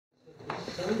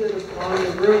descended upon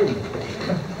the room.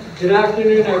 Good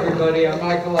afternoon, everybody. I'm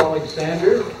Michael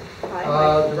Alexander,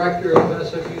 Director of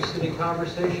SFU City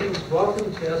Conversations.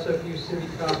 Welcome to SFU City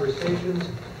Conversations,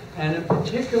 and in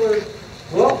particular,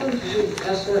 welcome to the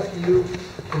SFU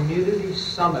Community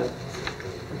Summit.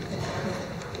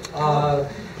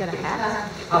 Get a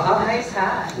hat? Nice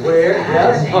hat. Where?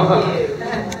 Yes.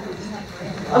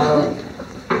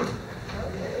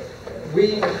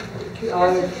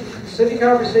 City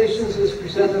Conversations is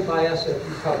presented by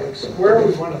SFU Public Square.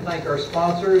 We want to thank our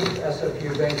sponsors,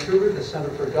 SFU Vancouver, the Center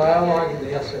for Dialogue, and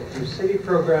the SFU City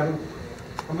Program.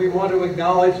 And we want to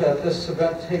acknowledge that this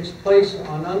event takes place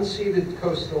on unceded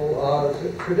coastal,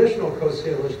 traditional Coast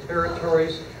Salish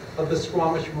territories of the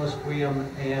Squamish, Musqueam,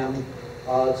 and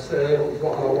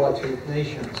Tsleil-Waututh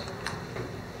nations.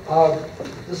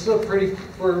 This is a pretty,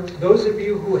 for those of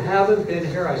you who haven't been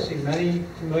here, I see many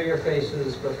familiar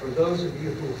faces, but for those of you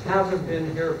who haven't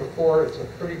been here before, it's a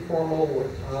pretty formal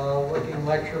looking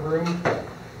lecture room.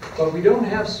 But we don't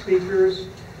have speakers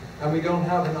and we don't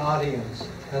have an audience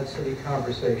at City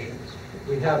Conversations.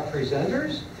 We have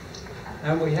presenters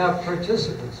and we have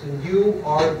participants, and you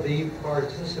are the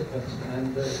participants.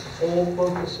 And the whole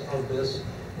focus of this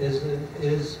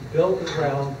is built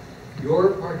around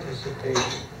your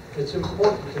participation. It's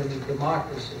important in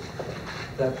democracy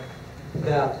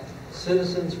that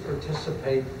citizens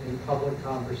participate in public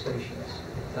conversations.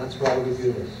 That's why we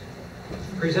do this.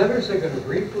 Presenters are going to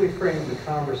briefly frame the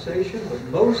conversation, but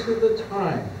most of the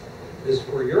time is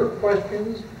for your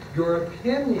questions, your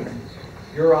opinions,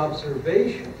 your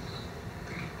observations,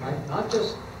 right? Not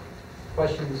just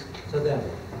questions to them.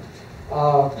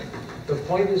 The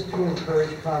point is to encourage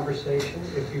conversation.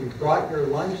 If you brought your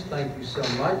lunch, thank you so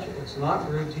much. It's not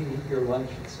rude to eat your lunch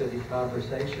at City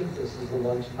Conversations. This is a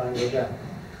lunchtime event.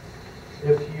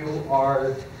 If you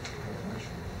are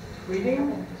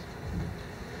tweeting,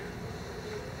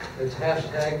 it's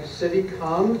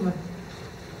 #CityCom.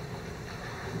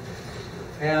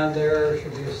 And there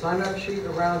should be a sign-up sheet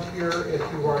around here if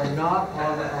you are not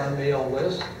on our mail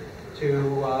list.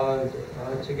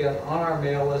 To get on our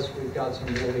mail list, we've got some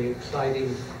really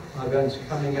exciting events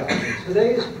coming up. And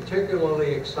today is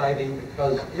particularly exciting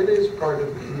because it is part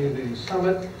of the Community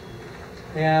Summit,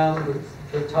 and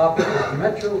the topic is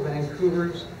Metro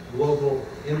Vancouver's global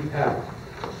impact.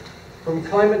 From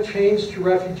climate change to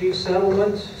refugee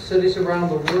settlement, cities around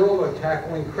the world are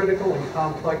tackling critical and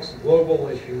complex global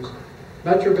issues.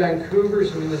 Metro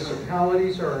Vancouver's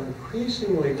municipalities are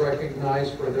increasingly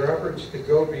recognized for their efforts to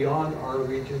go beyond our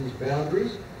region's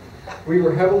boundaries. We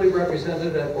were heavily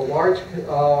represented at the large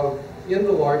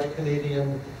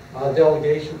Canadian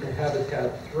Delegation to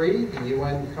Habitat 3, the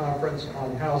UN Conference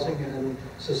on Housing and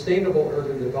Sustainable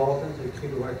Urban Development in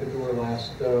Quito, Ecuador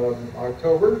last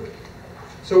October.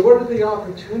 So what are the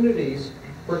opportunities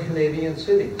for Canadian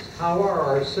cities? How are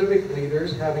our civic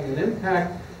leaders having an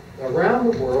impact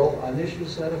around the world on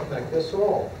issues that affect us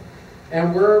all?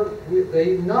 And where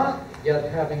they not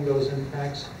yet having those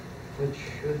impacts, which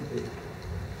should be.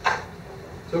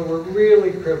 So we're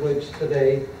really privileged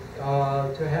today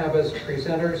to have as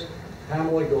presenters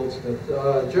Pamela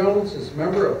Goldsmith-Jones is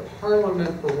Member of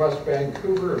Parliament for West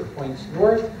Vancouver and Points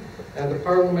North, and the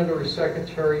Parliamentary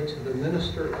Secretary to the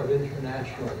Minister of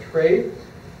International Trade.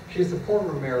 She's the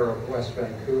former Mayor of West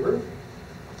Vancouver.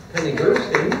 Penny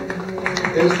Gerstein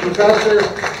is Professor.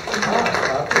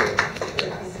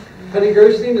 Penny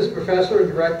Gerstein is Professor and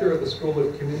Director of the School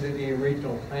of Community and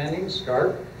Regional Planning,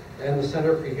 SCARP, and the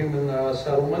Center for Human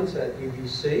Settlements at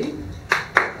UBC.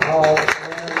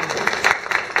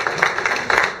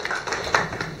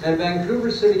 And Vancouver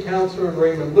City Councilor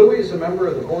Raymond Louie is a member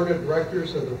of the Board of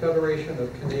Directors of the Federation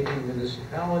of Canadian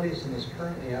Municipalities and is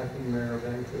currently acting Mayor of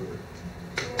Vancouver.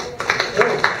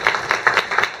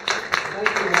 Thank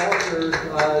you all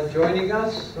for joining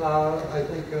us. I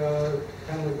think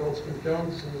Pamela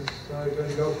Goldsmith-Jones is going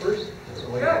to go first.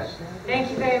 Sure. Thank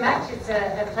you very much. It's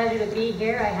a pleasure to be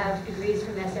here. I have degrees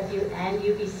from SFU and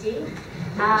UBC.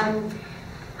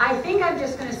 I think I'm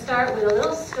just going to start with a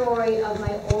little story of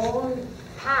my own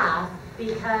path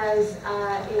because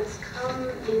it's come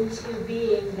into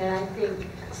being that I think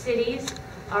cities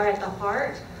are at the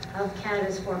heart of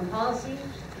Canada's foreign policy,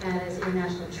 Canada's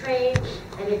international trade,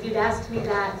 and if you'd asked me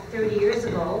that 30 years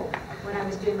ago when I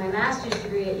was doing my master's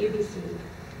degree at UBC,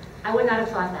 I would not have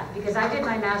thought that because I did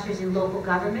my master's in local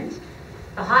government.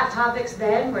 The hot topics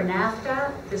then were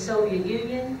NAFTA, the Soviet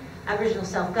Union, Aboriginal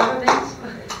self-government.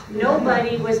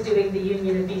 Nobody was doing the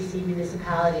Union of BC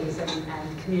Municipalities and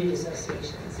Community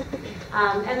Associations.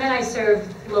 And then I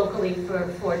served locally for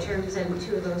 4 terms, and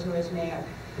 2 of those were as mayor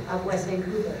of West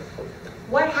Vancouver.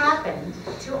 What happened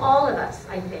to all of us,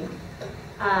 I think,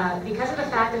 because of the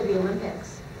fact of the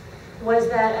Olympics, was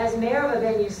that as mayor of a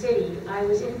venue city, I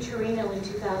was in Torino in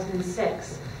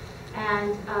 2006,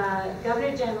 and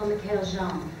Governor General Michael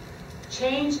Jean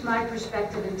changed my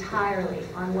perspective entirely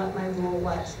on what my role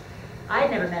was. I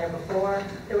had never met her before.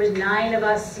 There was 9 of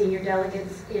us senior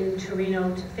delegates in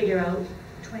Torino to figure out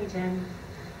 2010.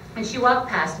 And she walked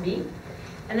past me,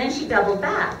 and then she doubled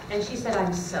back, and she said,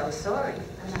 "I'm so sorry."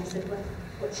 And I said,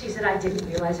 "What?" She said, "I didn't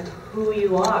realize who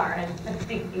you are." And I'm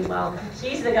thinking, well,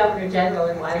 she's the Governor General,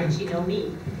 and why did she know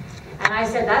me? And I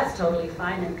said, "That's totally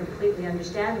fine and completely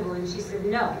understandable." And she said,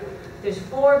 "No, there's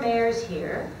 4 mayors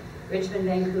here, Richmond,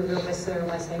 Vancouver, Whistler, and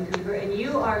West Vancouver, and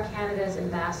you are Canada's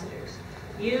ambassadors.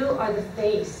 You are the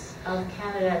face of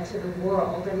Canada to the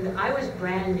world." And I was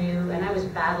brand new, and I was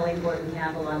battling Gordon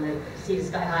Campbell on the Sea to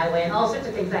Sky Highway and all sorts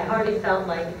of things. I hardly felt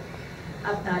like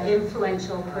an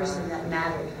influential person that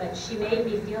mattered, but she made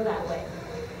me feel that way.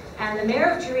 And the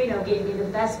mayor of Torino gave me the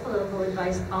best political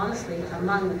advice, honestly,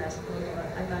 among the best political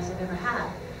advice I've ever had,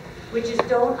 which is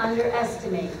don't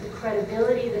underestimate the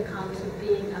credibility that comes with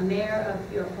being a mayor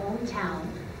of your hometown,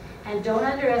 and don't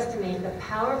underestimate the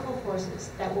powerful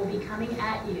forces that will be coming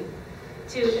at you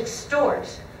to extort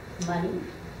money,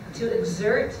 to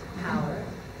exert power.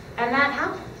 And that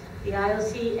happened. The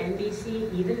IOC, NBC,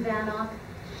 even VANOC.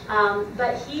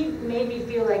 But he made me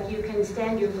feel like you can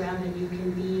stand your ground and you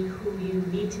can be who you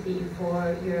need to be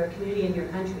for your community and your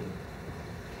country.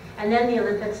 And then the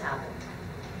Olympics happened.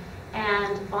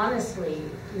 And honestly,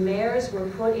 mayors were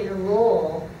put in a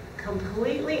role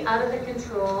completely out of the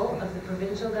control of the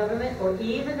provincial government or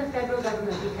even the federal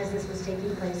government, because this was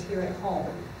taking place here at home.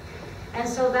 And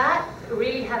so that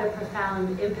really had a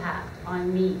profound impact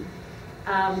on me.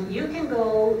 You can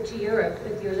go to Europe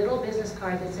with your little business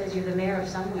card that says you're the mayor of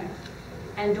somewhere,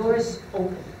 and doors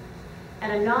open.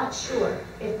 And I'm not sure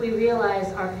if we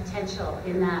realize our potential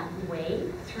in that way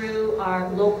through our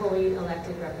locally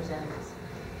elected representatives.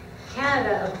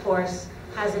 Canada, of course,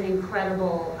 has an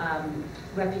incredible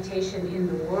reputation in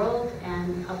the world,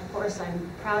 and of course I'm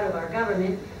proud of our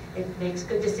government. It makes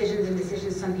good decisions and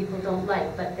decisions some people don't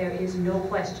like, but there is no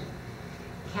question.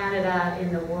 Canada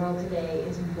in the world today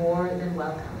is more than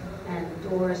welcome, and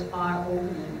doors are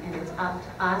opening, and it's up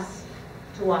to us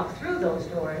to walk through those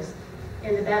doors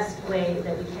in the best way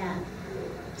that we can.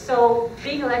 So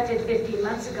being elected 15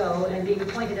 months ago and being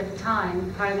appointed at the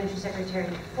time Parliamentary Secretary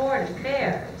for Foreign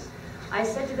Affairs, I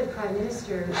said to the Prime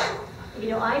Minister, you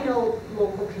know, I know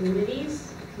local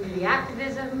communities, community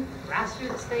activism,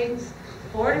 grassroots things,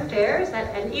 foreign affairs,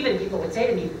 and even people would say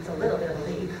to me, it's a little bit of a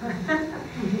leap.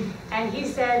 And he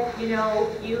said, you know,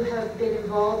 you have been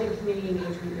involved in community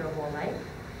engagement your whole life.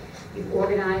 You've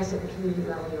organized at the community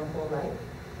level your whole life.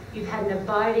 You've had an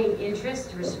abiding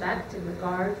interest, respect, and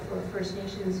regard for First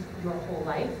Nations your whole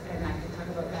life, and I can talk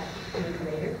about that a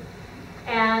little later.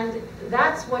 And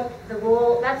that's what the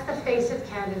role, that's the face of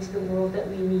Canada to the world that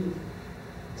we need.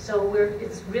 So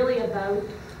it's really about,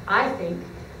 I think,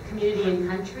 community and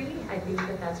country. I think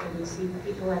that that's when you see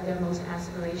people at their most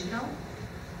aspirational.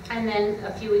 And then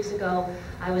a few weeks ago,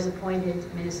 I was appointed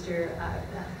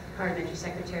Parliamentary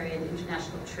Secretary in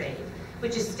International Trade,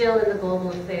 which is still in the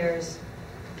global affairs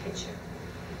picture.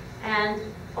 And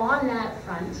on that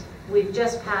front, we've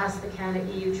just passed the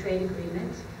Canada-EU trade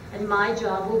agreement, and my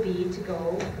job will be to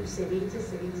go from city to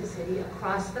city to city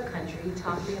across the country,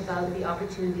 talking about the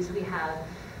opportunities we have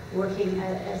working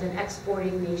as an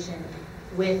exporting nation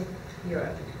with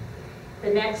Europe. The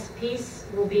next piece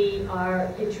will be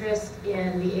our interest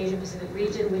in the Asia-Pacific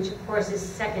region, which of course is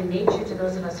second nature to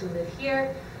those of us who live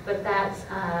here, but that's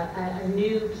a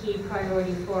new key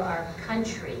priority for our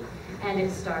country, and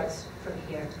it starts from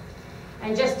here.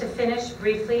 And just to finish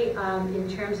briefly, in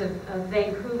terms of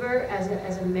Vancouver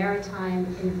as a maritime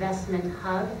investment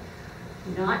hub,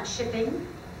 not shipping,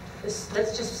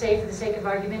 let's just say for the sake of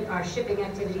argument, our shipping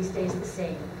activity stays the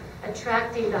same.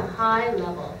 Attracting the high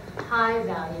level, high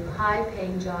value, high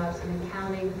paying jobs in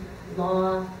accounting,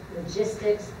 law,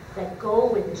 logistics that go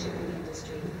with the shipping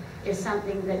industry is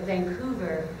something that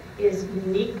Vancouver is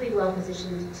uniquely well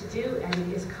positioned to do, and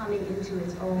it is coming into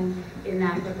its own in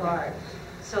that regard.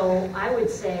 So I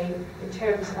would say, in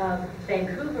terms of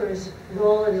Vancouver's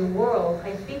role in the world,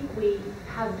 I think we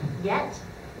have yet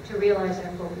to realize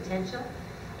our full potential.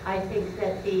 I think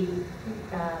that the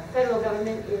federal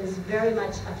government is very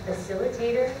much a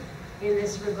facilitator in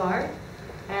this regard,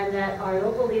 and that our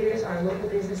local leaders, our local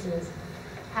businesses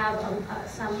have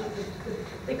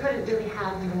they couldn't really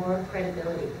have more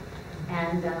credibility.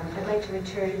 And I'd like to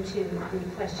return to the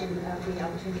question of the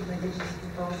opportunity for Indigenous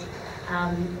peoples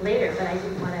later, but I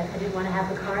didn't want to have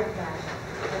the card back.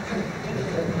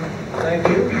 Thank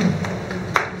you.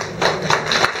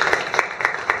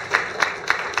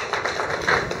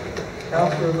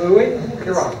 Louis,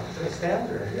 you're on. Stand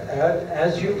there.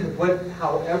 As you would,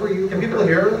 however you. Can people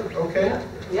hear? Okay.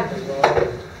 Yeah.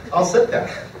 I'll sit then.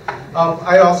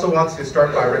 I also want to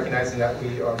start by recognizing that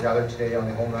we are gathered today on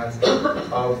the homelands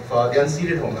of the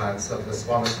unceded homelands of the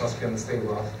Squamish, Musqueam, and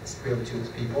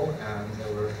Tsleil-Waututh people,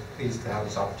 and we're pleased to have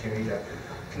this opportunity to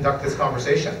conduct this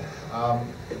conversation.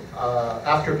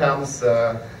 After Pam's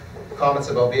comments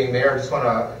about being mayor, I just want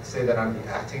to say that I'm the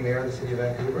acting mayor of the city of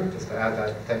Vancouver, just to add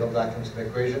that title back into the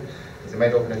equation, because it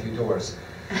might open a few doors.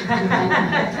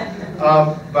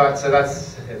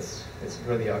 It's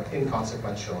really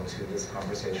inconsequential to this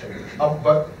conversation.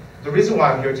 But the reason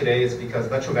why I'm here today is because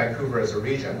Metro Vancouver as a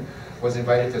region was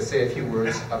invited to say a few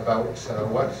words about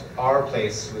what our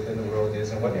place within the world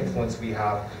is and what influence we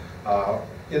have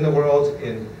in the world,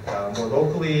 more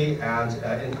locally, and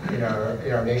in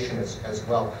our nation as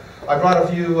well. I brought a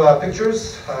few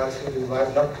pictures to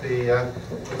liven up the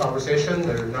conversation.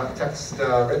 They're not text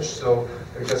rich, so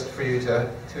they're just for you to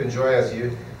enjoy as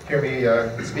you hear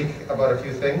me speak about a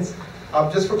few things.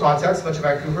 Just for context, Metro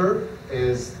Vancouver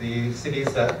is the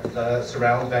cities that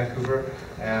surround Vancouver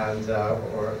and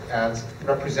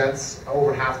represents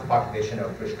over half the population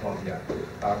of British Columbia.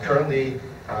 Currently,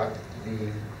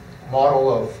 the model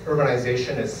of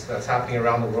urbanization that's happening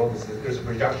around the world is that there's a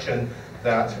projection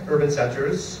that urban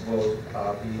centers will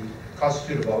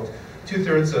constitute about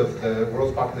 2/3 of the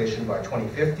world's population by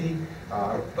 2050.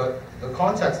 But the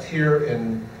context here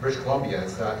in British Columbia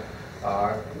is that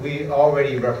we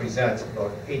already represent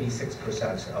about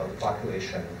 86% of the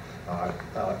population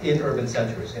in urban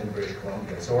centers in British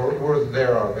Columbia. So we're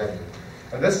there already.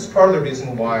 And this is part of the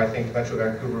reason why I think Metro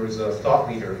Vancouver is a thought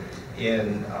leader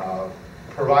in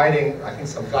providing, I think,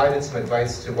 some guidance, some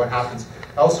advice to what happens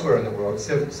elsewhere in the world,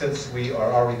 since we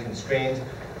are already constrained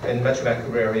in the Metro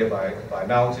Vancouver area by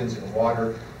mountains and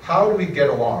water. How do we get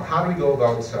along? How do we go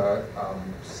about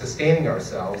sustaining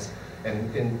ourselves,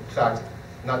 and in fact,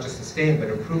 not just sustain, but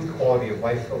improve the quality of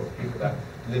life of the people that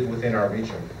live within our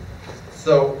region?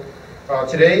 So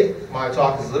today, my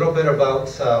talk is a little bit about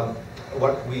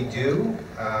what we do,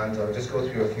 and I'll just go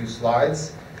through a few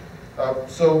slides.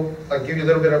 So I'll give you a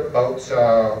little bit about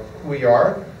who we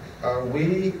are.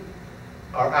 We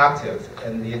are active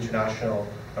in the international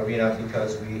arena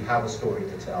because we have a story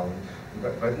to tell,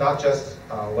 but not just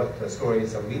what the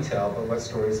stories that we tell, but what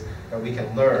stories that we can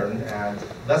learn and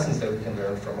lessons that we can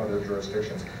learn from other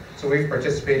jurisdictions. So we've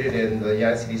participated in the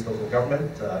United States local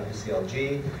government,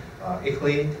 UCLG,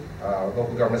 ICLEI,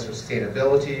 local governments for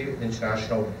sustainability,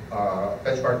 International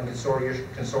Benchmarking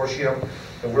Consortium,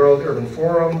 the World Urban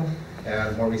Forum,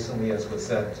 and more recently, as was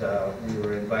said, we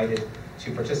were invited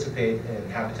to participate in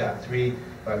Habitat 3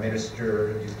 by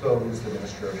Minister Duclos, who's the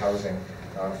Minister of Housing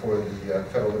for the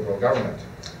federal Liberal government.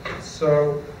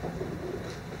 So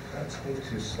let's move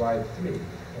to slide 3. There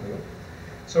we go.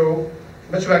 So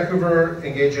Metro Vancouver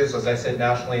engages, as I said,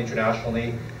 nationally,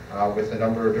 internationally, with a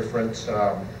number of different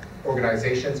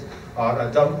organizations on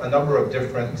a number of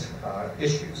different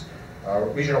issues.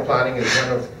 Regional planning is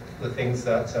one of the things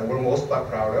that we're most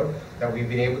proud of, that we've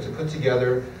been able to put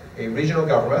together a regional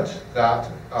government that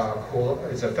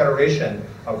is a federation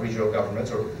of regional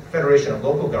governments, or federation of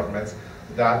local governments,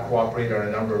 that cooperate on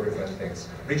a number of different things.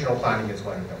 Regional planning is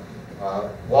one of them.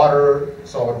 Water,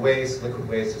 solid waste, liquid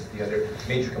waste is the other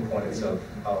major components of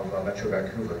Metro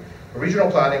Vancouver. The regional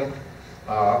planning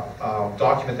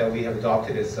document that we have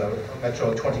adopted is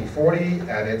Metro 2040,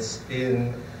 and it's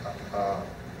been,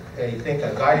 I think,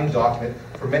 a guiding document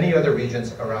for many other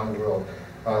regions around the world.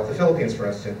 The Philippines, for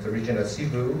instance, the region of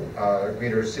Cebu,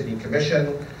 Greater Sydney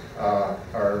Commission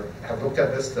have looked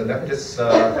at this. The Nemesis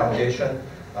Foundation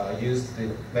used the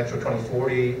Metro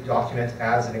 2040 document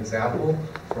as an example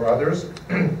for others.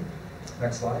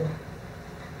 Next slide.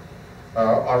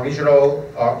 On regional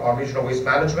waste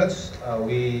management,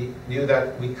 we knew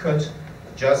that we couldn't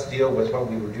just deal with what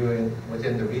we were doing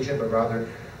within the region, but rather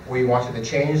we wanted to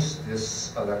change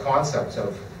the concept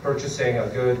of purchasing a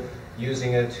good,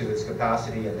 using it to its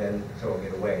capacity, and then throwing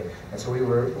it away. And so we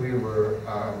were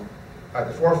at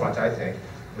the forefront, I think,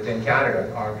 within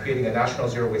Canada, on creating a National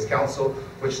Zero Waste Council,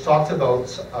 which talked about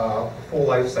full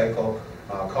life cycle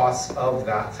costs of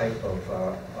that type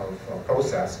of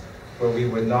process, where we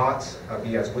would not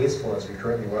be as wasteful as we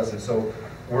currently was. And so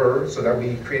that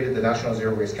we created the National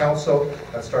Zero Waste Council.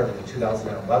 That started in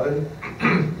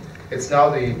 2011. It's now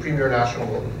the premier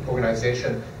national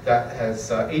organization that has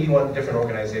 81 different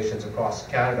organizations across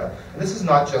Canada. And this is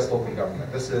not just local government.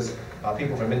 This is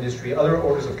people from industry, other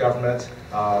orders of government,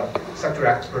 sector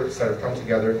experts that have come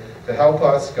together to help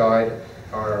us guide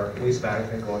our waste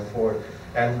management going forward.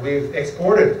 And we've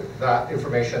exported that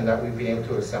information that we've been able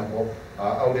to assemble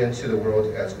out into the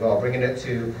world as well, bringing it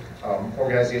to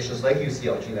organizations like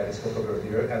UCLG that I spoke of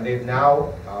earlier, and they've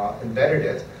now embedded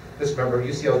it. Just remember,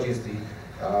 UCLG is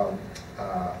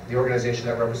the organization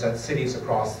that represents cities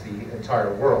across the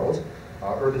entire world,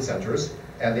 urban centers,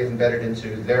 and they've embedded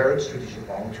into their strategic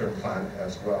long-term plan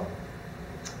as well.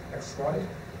 Next slide.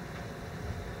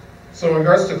 So in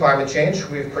regards to climate change,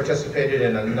 we've participated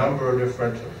in a number of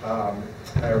different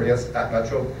areas at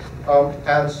Metro.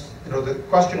 And the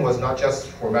question was not just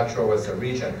for Metro as a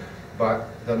region, but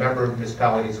the member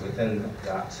municipalities within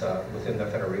that within the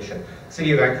federation.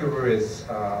 City of Vancouver is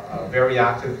very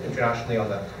active internationally on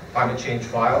the climate change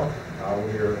file.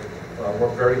 We're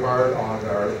worked very hard on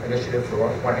our initiative for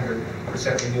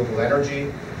 100% renewable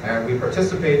energy, and we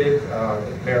participated.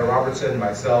 Mayor Robertson,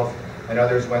 myself, and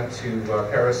others went to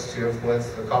Paris to influence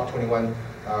the COP21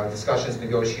 discussions,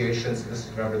 negotiations.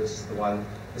 Remember, this is the one.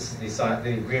 This is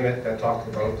the agreement that talked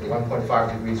about the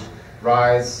 1.5 degrees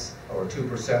rise, or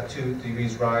 2%, 2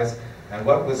 degrees rise, and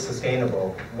what was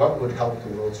sustainable, what would help the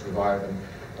world survive. And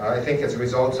I think as a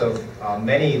result of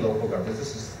many local governments,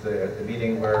 this is the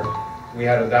meeting where we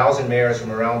had 1,000 mayors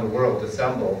from around the world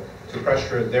assemble to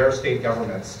pressure their state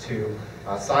governments to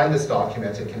sign this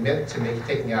document and commit to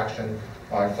taking action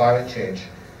on climate change.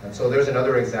 And so there's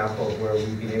another example of where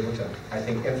we've been able to, I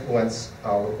think, influence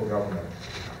local government.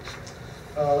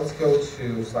 Let's go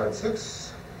to slide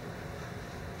 6.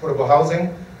 Affordable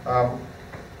housing.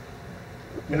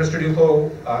 Minister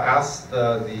Duclos asked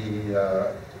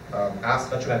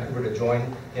asked Metro Vancouver to join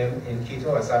him in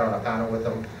Quito. I sat on a panel with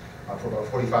him for about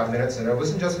 45 minutes, and it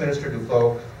wasn't just Minister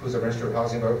Duclos, who's the Minister of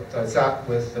Housing, but I sat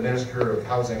with the Minister of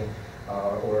Housing,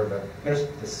 or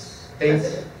the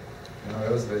state.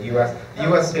 It was the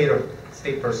U.S.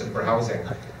 state person for housing,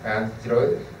 and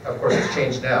of course it's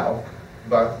changed now,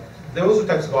 but those are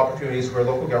types of opportunities where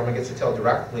local government gets to tell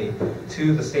directly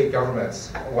to the state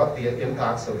governments what the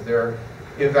impacts of their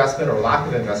investment or lack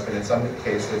of investment in some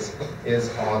cases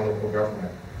is on local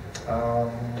government.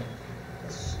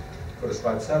 Let's go to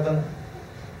slide 7.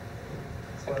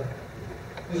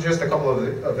 These are just a couple of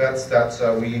events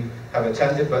that we have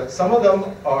attended, but some of them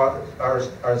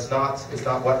it's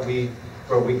not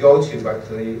where we go to, but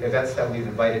the events that we've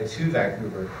invited to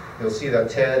Vancouver. You'll see that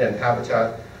TED and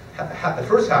Habitat, the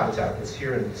first Habitat was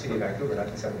here in the city of Vancouver in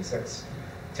 1976.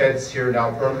 TED's here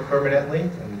now permanently,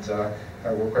 and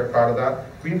we're quite proud of that.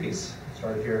 Greenpeace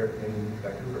started here in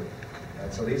Vancouver.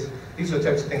 And so these are the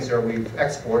types of things that we've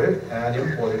exported and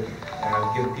imported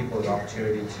and given people an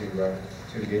opportunity to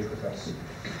engage with us.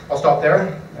 I'll stop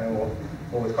there and we'll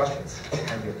go with questions.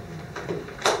 Thank you.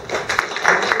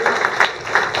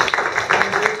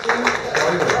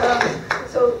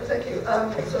 Thank you.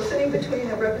 So sitting between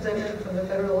a representative from the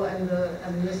federal and the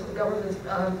municipal governments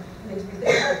makes me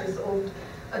think about this old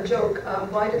joke.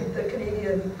 Why did the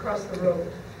Canadian cross the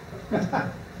road?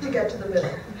 To get to the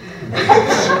middle.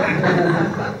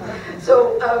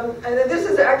 So, and then this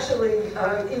is actually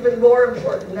even more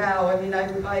important now. I mean, I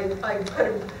kind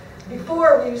of,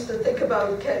 before we used to think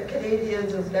about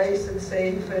Canadians as nice and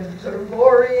safe and sort of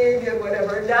boring and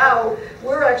whatever. Now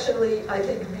we're actually, I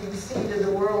think, being seen in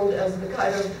the world as the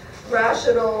kind of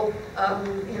rational,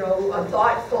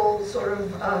 thoughtful sort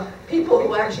of people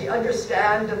who actually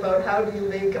understand about how do you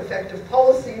make effective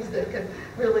policies that can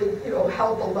really,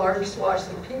 help a large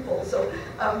swath of people. So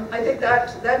I think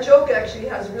that joke actually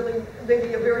has really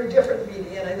maybe a very different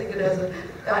meaning, and I think it has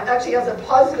actually has a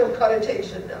positive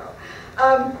connotation now.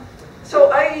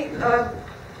 So I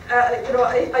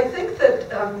think that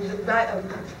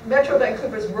Metro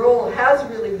Vancouver's role has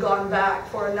really gone back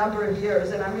for a number of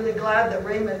years, and I'm really glad that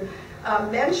Raymond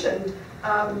mentioned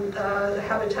the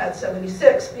Habitat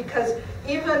 76, because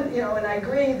even, and I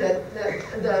agree that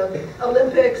the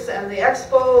Olympics and the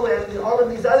Expo and all of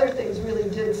these other things really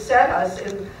did set us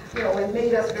and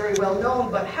made us very well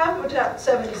known, but Habitat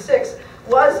 76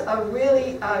 was a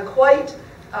really quite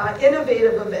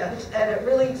innovative event, and it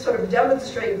really sort of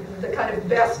demonstrated the kind of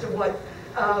best of what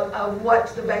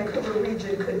the Vancouver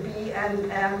region could be,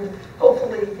 and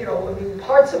hopefully,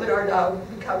 parts of it are now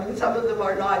becoming. Some of them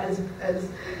are not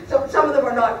some of them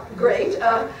are not great.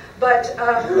 But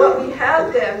what we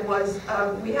had then was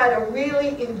we had a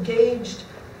really engaged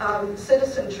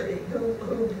citizenry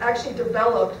who actually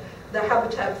developed the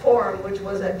Habitat Forum, which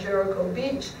was at Jericho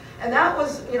Beach. And that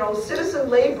was, citizen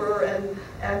labor and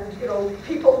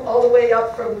people all the way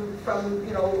up from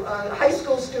high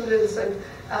school students and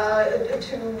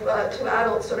to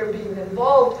adults sort of being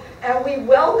involved. And we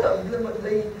welcomed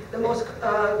the most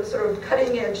sort of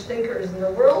cutting edge thinkers in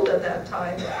the world at that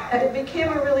time. And it became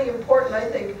a really important, I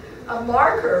think, a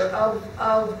marker of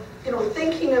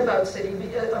thinking about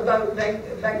about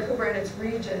Vancouver and its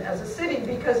region as a city,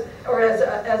 because, or as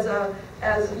an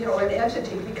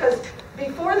entity, because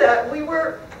before that we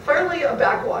were fairly a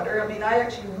backwater. I mean, I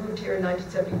actually moved here in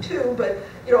 1972, but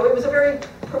it was a very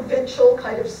provincial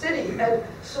kind of city, and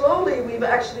slowly we've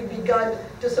actually begun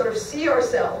to sort of see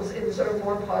ourselves in sort of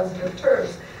more positive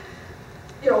terms.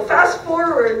 Fast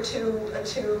forward to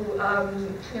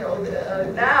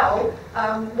now,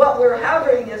 what we're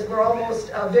having is we're almost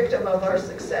a victim of our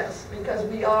success, because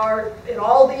we are, in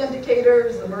all the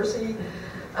indicators, the Mercy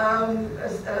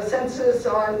census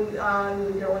on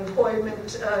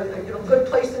employment, good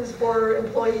places for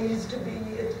employees to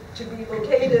be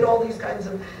located, all these kinds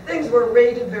of things. We're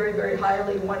rated very, very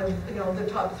highly, one of the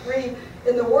top 3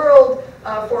 in the world.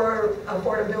 For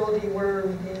affordability, we're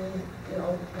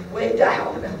way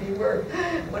down. I mean, we're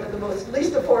one of the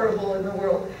least affordable in the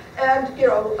world. And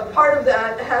a part of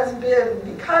that has been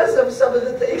because of some of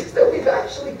the things that we've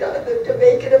actually done to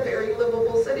make it a very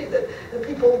livable city that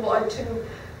people want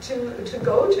to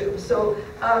go to. So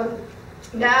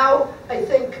now I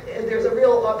think there's a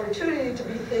real opportunity to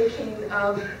be thinking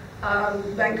of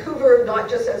Vancouver, not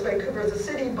just as Vancouver as a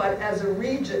city, but as a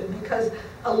region, because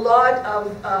a lot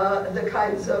of the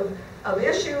kinds of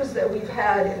issues that we've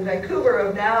had in Vancouver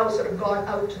have now sort of gone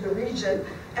out to the region,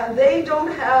 and they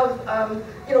don't have,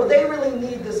 they really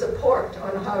need the support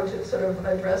on how to sort of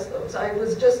address those. I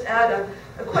was just at a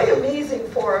quite amazing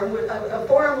forum, a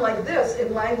forum like this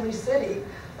in Langley City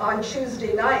on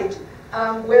Tuesday night,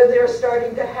 where they're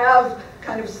starting to have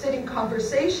kind of city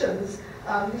conversations.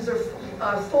 These are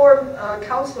 4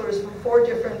 councillors from 4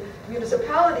 different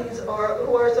municipalities who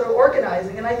are sort of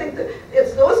organizing, and I think that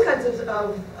it's those kinds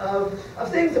of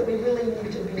things that we really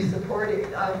need to be supporting.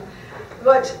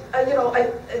 But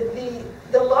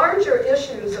the larger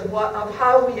issues of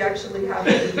how we actually have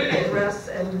to address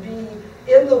and be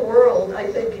in the world,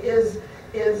 I think, is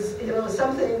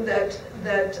something that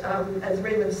as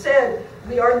Raymond said,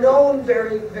 we are known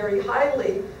very, very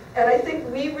highly. And I think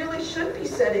we really should be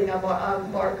setting a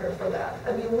marker for that.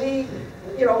 I mean, we,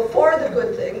 for the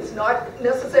good things, not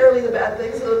necessarily the bad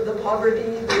things, the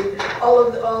poverty, all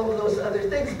of those other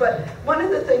things. But one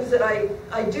of the things that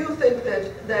I do think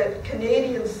that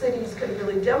Canadian cities can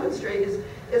really demonstrate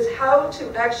is how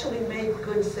to actually make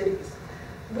good cities.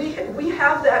 We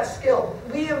have that skill.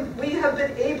 We have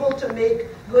been able to make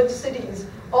good cities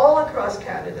all across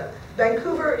Canada.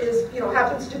 Vancouver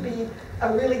happens to be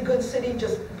a really good city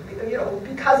just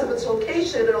because of its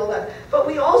location and all that. But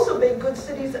we also make good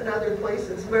cities in other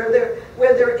places where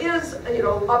there is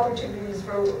opportunities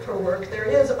for work. There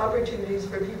is opportunities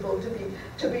for people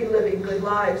to be living good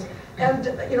lives. And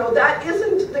that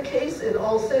isn't the case in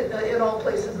all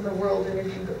places in the world, and if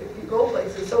you go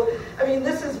places. So I mean,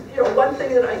 this is one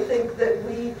thing that I think that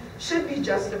we should be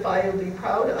justifiably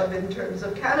proud of in terms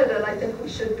of Canada, and I think we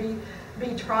should be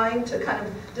trying to kind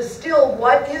of distill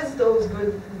what is those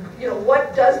good,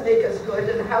 what does make us good,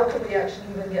 and how can we actually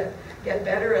even get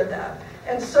better at that.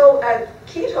 And so at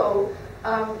Quito,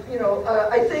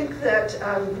 I think that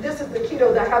this is the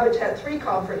Quito, the Habitat 3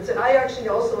 conference, and I actually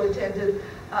also attended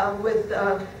with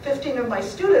 15 of my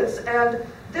students, and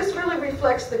this really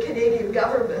reflects the Canadian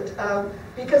government,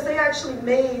 because they actually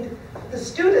made the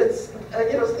students,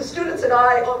 the students and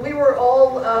I, we were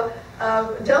all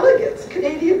delegates,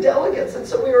 Canadian delegates, and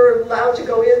so we were allowed to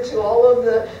go into all of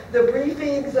the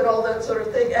briefings and all that sort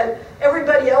of thing, and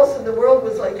everybody else in the world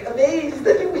was like amazed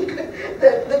that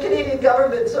that the Canadian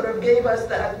government sort of gave us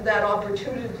that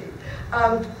opportunity.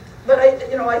 But I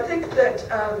think that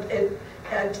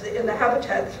in the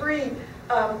Habitat 3,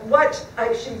 what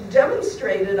actually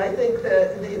demonstrated, I think,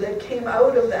 that came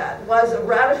out of that was a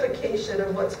ratification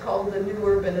of what's called the New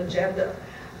Urban Agenda.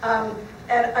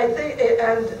 And I think,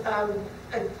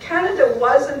 Canada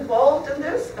was involved in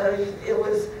this. It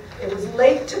was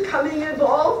late to coming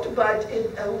involved, but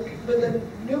when the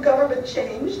new government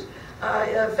changed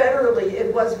federally,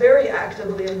 it was very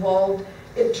actively involved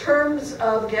in terms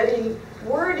of getting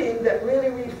wording that really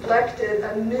reflected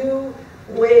a new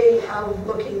way of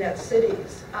looking at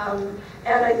cities.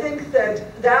 And I think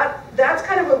that's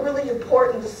kind of a really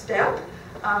important step.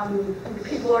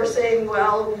 People are saying,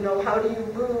 well, how do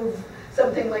you move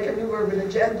something like a new urban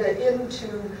agenda into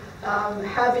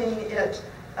having it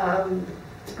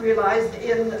realized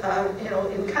in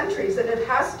countries, and it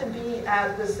has to be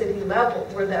at the city level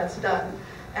where that's done.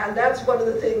 And that's one of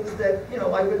the things that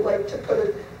I would like to put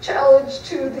a challenge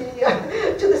to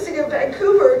the city of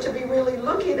Vancouver to be really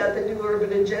looking at the new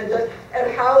urban agenda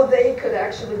and how they could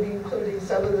actually be including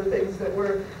some of the things that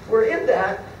were in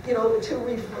that,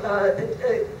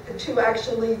 to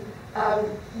actually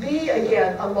be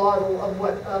again a model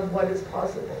of what is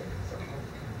possible. So.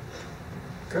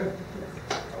 Good.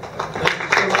 Thank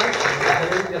you so much.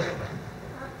 Yes.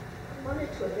 I wanted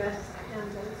to address Ann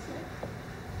Goldsmith,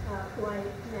 who I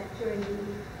met during the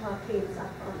blockades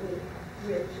up on the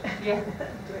ridge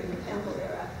during the Campbell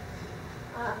era.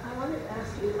 I wanted to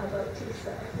ask you about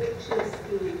TISA, which is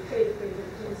the Trade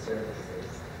Agreement in Services,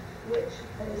 which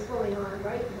is going on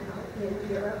right now in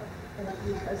Europe,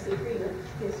 because the agreement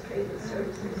is trade and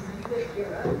services with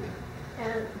Europe.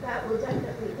 And that will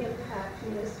definitely impact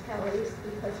municipalities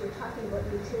because we're talking about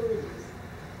utilities.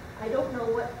 I don't know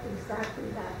what exactly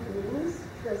that means.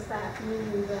 Does that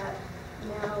mean that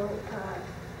now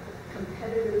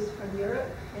competitors from Europe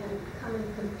can come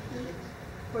and compete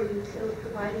for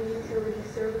providing utility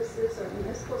services or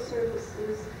municipal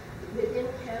services within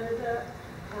Canada?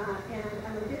 And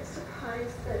I'm a bit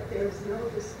surprised that there's no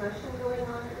discussion going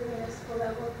on at the municipal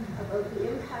level about the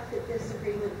impact that this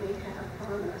agreement may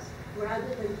have on us, rather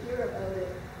than hear about it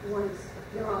once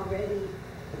you're already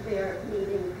there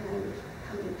meeting and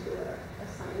coming to a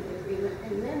signing agreement,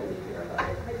 and then we hear about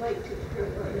it. I'd like to hear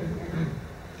about it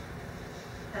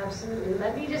now. Absolutely.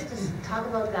 Let me just talk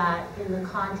about that in the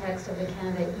context of the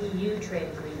Canada-EU trade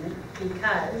agreement,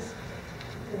 because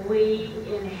we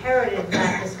inherited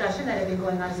that discussion that had been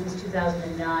going on since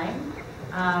 2009.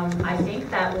 I think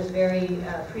that was very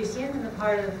prescient on the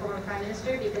part of the former Prime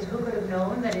Minister, because who could have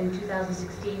known that in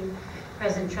 2016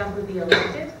 President Trump would be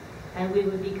elected and we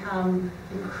would become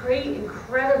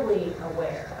incredibly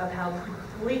aware of how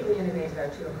completely integrated our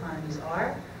two economies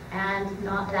are and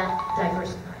not that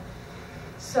diversified.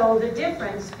 So the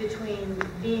difference between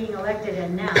being elected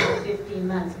and now, 15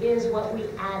 months, is what we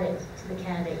added to the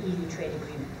Canada-EU trade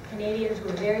agreement. Canadians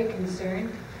were very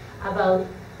concerned about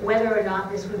whether or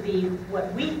not this would be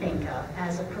what we think of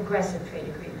as a progressive trade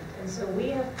agreement. And so we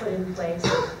have put in place,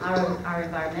 our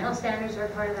environmental standards are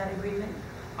part of that agreement,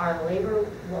 our labor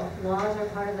laws are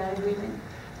part of that agreement,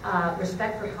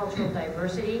 respect for cultural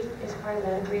diversity is part of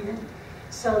that agreement,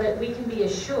 so that we can be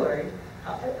assured,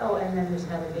 and then there's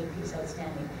another big piece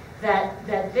outstanding,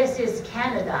 that this is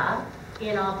Canada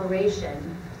in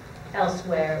operation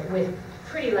elsewhere with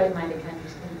pretty like-minded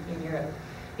countries in Europe.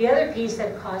 The other piece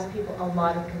that caused people a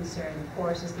lot of concern, of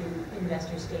course, is the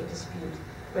investor-state dispute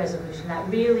resolution. That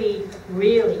really,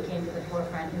 really came to the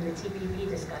forefront in the TPP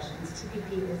discussions.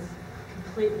 TPP is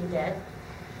completely dead.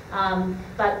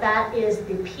 But that is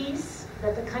the piece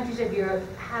that the countries of Europe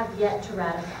have yet to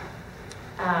ratify.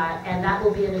 And that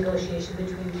will be a negotiation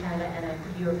between Canada and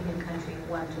a European country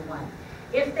one-to-one.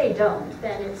 If they don't,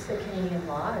 then it's the Canadian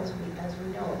law as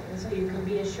we know it. And so you can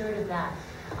be assured of that.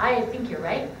 I think you're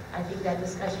right. I think that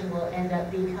discussion will end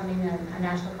up becoming a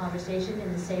national conversation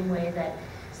in the same way that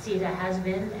CETA has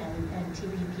been and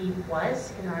TPP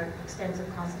was in our extensive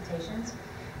consultations.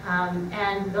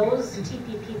 And those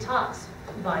TPP talks,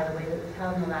 by the way, that we've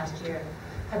held in the last year,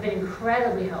 have been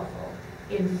incredibly helpful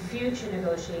in future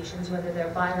negotiations, whether they're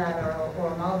bilateral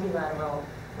or multilateral,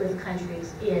 with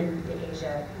countries in the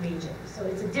Asia region. So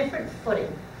it's a different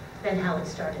footing than how it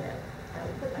started out.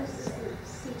 But this isn't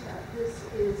CETA, this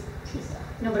is TISA.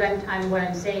 No, but what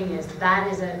I'm saying is that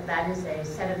is a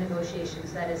set of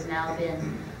negotiations that has now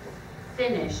been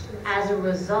finished as a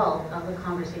result of the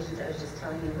conversations I was just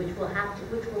telling you, which will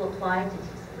apply to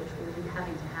TISA, which we'll be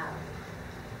having to have.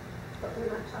 But we're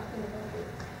not talking about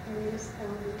a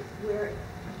municipality where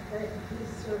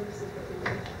these services will be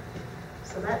made.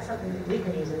 So that's something that we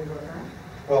could easily work on.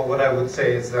 Well, what I would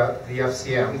say is that the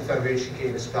FCM, the Federation of Canadian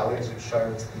Municipalities, which I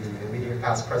was the immediate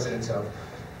past president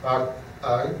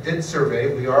of, did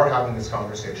survey. We are having this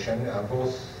conversation,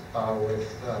 both with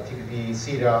TPP,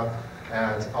 CETA,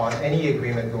 and on any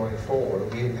agreement going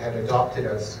forward. We had adopted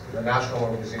as the national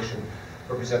organization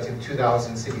representing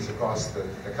 2,000 cities across the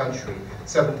country,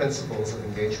 7 principles of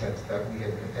engagement that we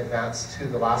had advanced to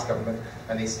the last government,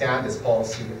 and they stand as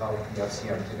policy of the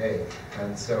FCM today.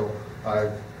 And so I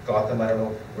got them. I don't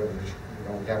know whether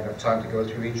we have enough time to go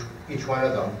through each one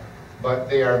of them, but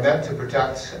they are meant to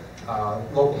protect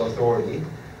local authority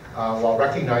while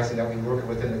recognizing that we work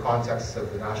within the context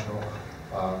of the National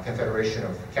Confederation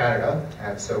of Canada.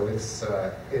 And so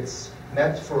it's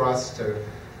meant for us to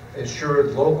ensure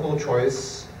local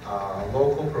choice,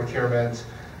 local procurement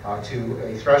to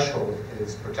a threshold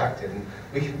is protected. And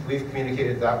we've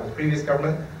communicated that with previous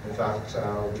government. In fact,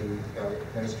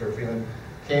 Minister Freeland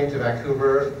came to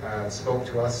Vancouver and spoke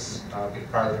to us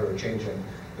prior to a change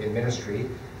in ministry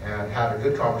and had a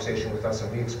good conversation with us,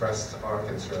 and we expressed our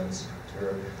concerns to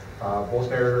her. Both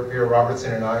Mayor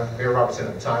Robertson and I, Mayor Robertson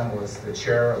at the time was the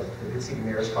chair of the Big City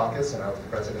Mayor's Caucus, and I was the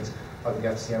president of the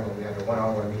FCM, and we had a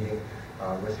one-on-one meeting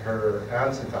with her,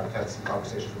 and in fact had some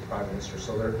conversations with the Prime Minister.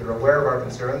 So they're aware of our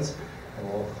concerns, and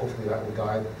hopefully that will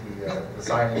guide the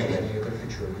signing of any of the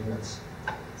future agreements.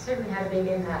 Certainly had a big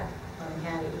impact on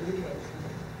Canada-EU trade.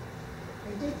 I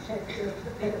did check the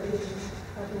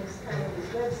Miss Canada's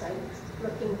website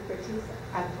looking for TISA.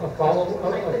 A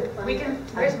follow-up? We can,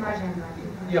 where's Martin?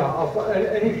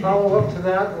 Yeah, any follow-up to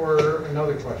that or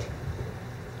another question?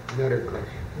 Another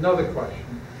question. Another question.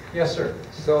 Yes, sir.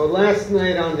 So last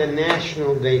night on the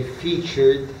National Day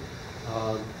featured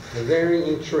a very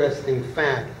interesting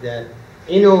fact that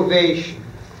innovation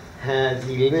has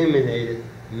eliminated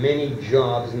many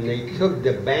jobs, and they took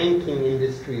the banking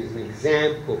industry as an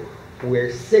example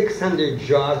where 600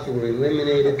 jobs were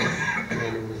eliminated,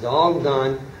 and it was all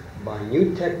done by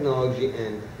new technology,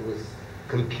 and it was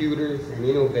computers and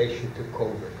innovation took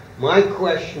over. My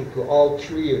question to all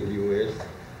three of you is,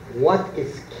 what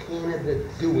is Canada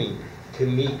doing to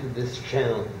meet this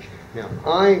challenge? Now,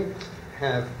 I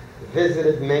have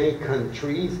visited many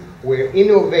countries where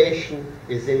innovation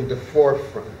is in the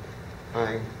forefront.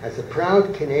 As a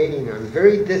proud Canadian, I'm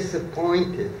very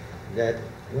disappointed that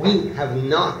we have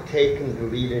not taken the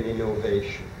lead in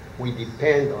innovation. We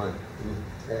depend on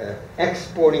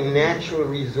exporting natural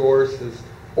resources,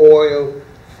 oil,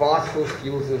 fossil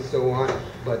fuels, and so on,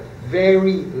 but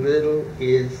very little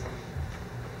is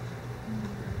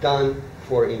done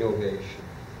for innovation.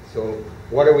 So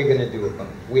what are we going to do about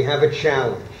it? We have a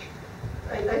challenge.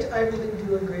 I really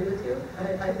do agree with you.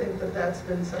 I think that that's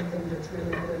been something that's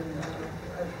really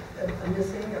been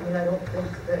missing. I mean, I don't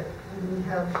think that we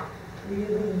have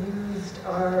really used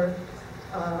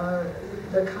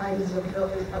the kinds of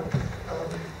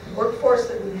workforce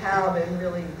that we have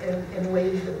in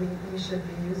ways that we should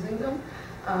be using them.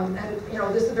 And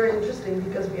this is very interesting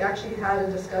because we actually had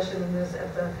a discussion in this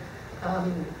at the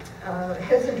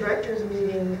heads and directors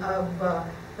meeting of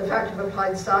the faculty of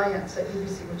applied science at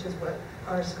UBC, which is what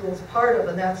our school's part of,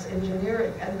 and that's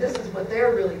engineering. And this is what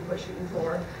they're really pushing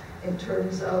for in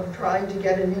terms of trying to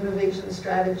get an innovation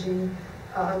strategy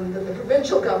that the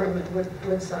provincial government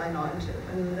would sign on to.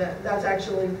 And that's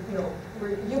actually,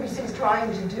 where UBC is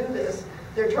trying to do this.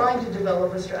 They're trying to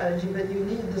develop a strategy, but you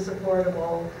need the support of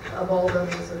all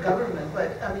levels of government.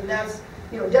 But I mean, that's,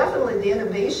 definitely the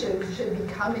innovation should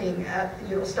be coming at,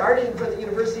 starting for the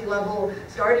university level,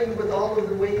 starting with all of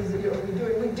the ways that, we do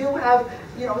it. We do have,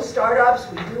 startups,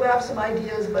 we do have some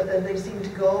ideas, but then they seem to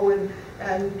go and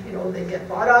they get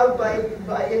bought out by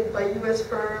U.S.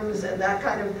 firms and that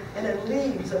kind of, and it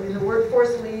leaves. I mean, the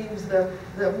workforce leaves, the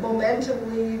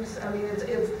momentum leaves. I mean, it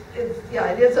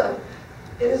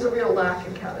is a real lack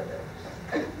in Canada.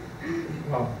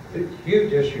 Well,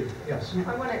 huge issue. Yes.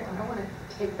 I want to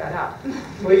take that up.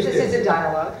 Please This do. is a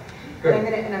dialogue, Good.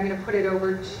 and I'm going to put it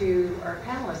over to our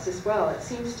panelists as well. It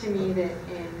seems to me that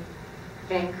in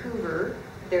Vancouver,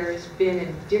 there's been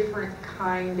a different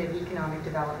kind of economic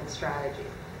development strategy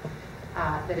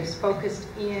that is focused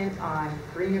in on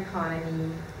green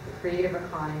economy, the creative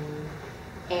economy,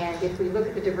 and if we look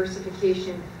at the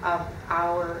diversification of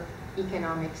our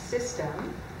economic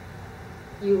system,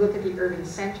 you look at the urban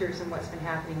centers and what's been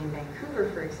happening in Vancouver,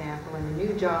 for example, and the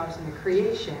new jobs and the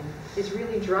creation is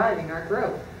really driving our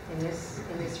growth in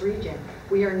this region.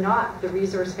 We are not the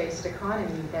resource-based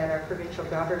economy that our provincial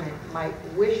government might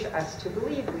wish us to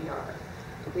believe we are.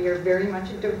 We are very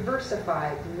much a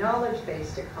diversified,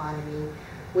 knowledge-based economy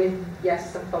with,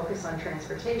 yes, some focus on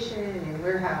transportation and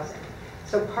warehousing.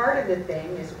 So part of the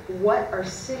thing is what are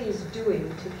cities doing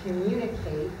to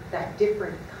communicate that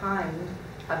different kind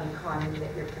of economy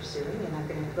that you're pursuing, and I'm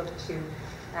going to look to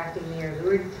Acting Mayor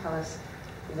Lourdes to tell us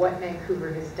what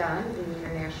Vancouver has done in the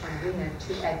international arena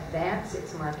to advance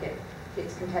its market,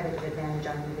 its competitive advantage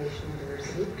on innovation and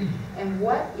diversity, and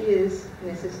what is,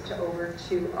 and this is over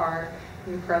to our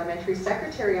new parliamentary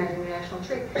secretary on international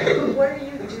trade, what are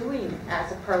you doing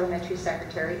as a parliamentary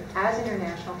secretary, as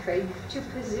international trade, to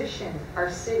position our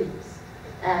cities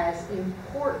as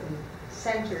important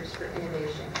centers for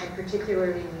innovation, and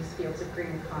particularly in these fields of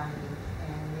green economy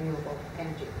and renewable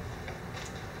energy?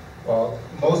 Well,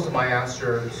 most of my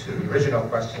answer to the original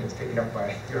question is taken up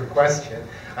by your question.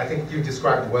 I think you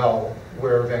described well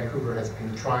where Vancouver has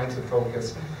been trying to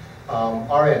focus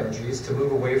our energies to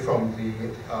move away from the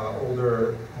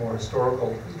older, more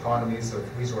historical economies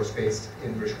of resource-based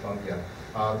in British Columbia.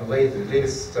 The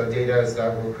latest data is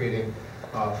that we're creating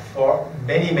far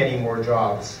many more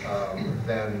jobs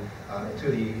than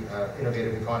to the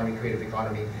innovative economy, creative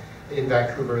economy in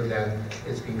Vancouver than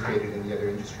is being created in the other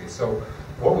industries. So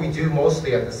what we do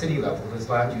mostly at the city level is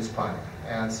land use planning.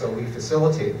 And so we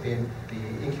facilitate the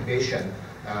incubation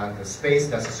and the space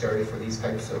necessary for these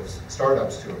types of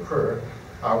startups to occur.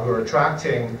 We're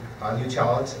attracting new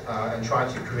talent and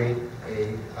trying to create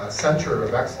a center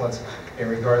of excellence in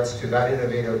regards to that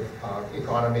innovative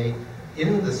economy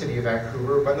in the city of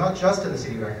Vancouver, but not just in the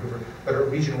city of Vancouver, but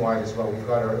region-wide as well. We've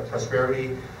got our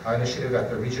prosperity initiative at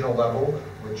the regional level,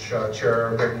 which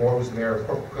Chair Greg Moore, who's the mayor of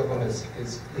Port Coquitlam,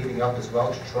 is leading up as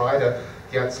well to try to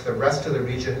get the rest of the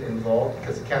region involved,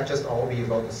 because it can't just all be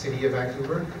about the city of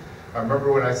Vancouver.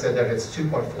 Remember when I said that it's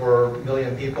 2.4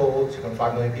 million people,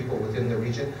 2.5 million people within the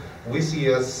region? We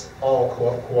see us all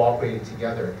cooperating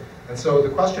together. And so the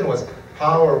question was,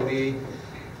 how are we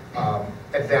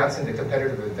advancing the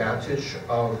competitive advantage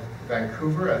of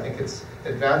Vancouver? I think it's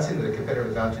advancing the competitive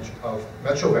advantage of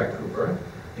Metro Vancouver,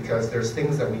 because there's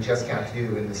things that we just can't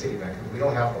do in the city of Vancouver. We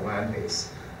don't have the land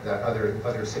base that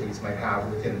other cities might have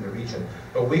within the region.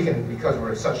 But we can, because we're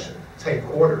in such tight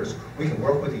quarters, we can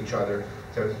work with each other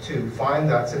to find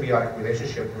that symbiotic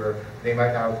relationship where they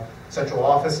might have central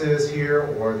offices here,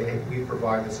 or we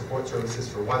provide the support services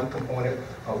for one component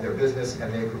of their business,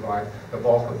 and they provide the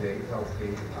bulk of the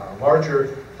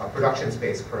larger production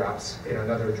space, perhaps, in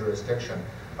another jurisdiction.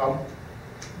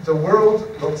 The world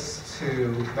looks to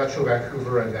Metro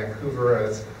Vancouver and Vancouver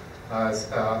as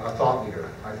a thought leader,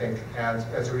 I think, and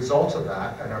as a result of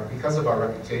that, and because of our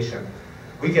reputation,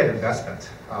 we get investment.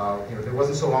 There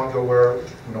wasn't so long ago where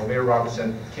Mayor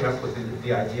Robertson came up with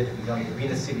the idea to become the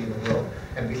greenest city in the world,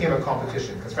 and it became a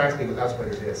competition, because frankly, that's what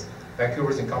it is.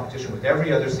 Vancouver's in competition with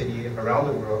every other city around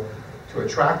the world to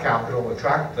attract capital,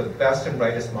 attract the best and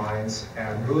brightest minds,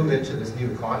 and move into this new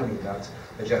economy that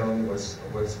the gentleman was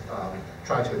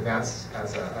trying to advance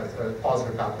as a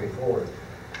positive pathway forward.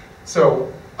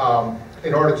 So,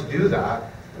 in order to do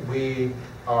that, we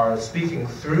are speaking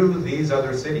through these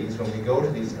other cities when we go to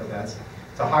these events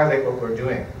to highlight what we're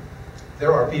doing.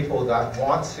 There are people that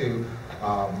want to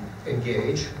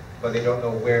engage, but they don't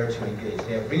know where to engage.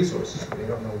 They have resources, but they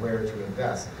don't know where to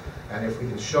invest. And if we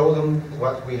can show them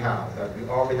what we have, that we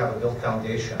already have a built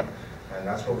foundation, and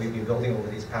that's what we've been building over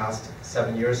these past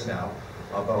 7 years now,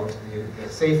 about the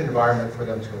safe environment for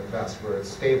them to invest, where it's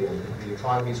stable, the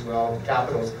economy's well, the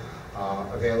capital's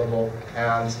available,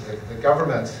 and the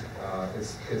government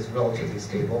is relatively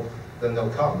stable, then they'll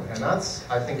come. And that's,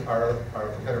 I think, our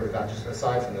competitive advantage,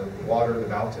 aside from the water, the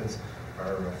mountains,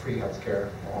 our free healthcare,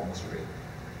 almost free.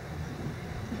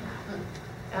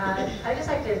 I'd just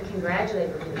like to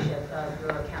congratulate the leadership of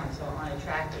Rural Council on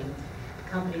attracting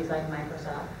companies like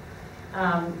Microsoft.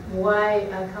 Why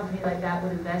a company like that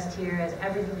would invest here has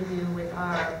everything to do with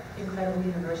our incredible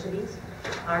universities.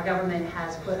 Our government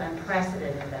has put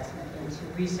unprecedented investment into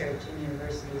research in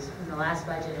universities in the last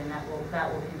budget, and that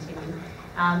will continue.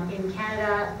 In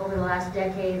Canada, over the last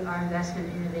decade, our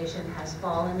investment in innovation has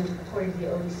fallen, according to the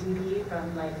OECD,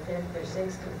 from like 5th or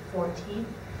 6th to 14th.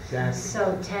 Exactly.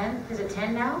 So 10, is it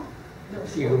 10 now? No,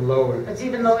 it's even lower. It's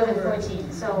even lower than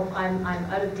 14, so I'm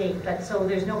out of date. But so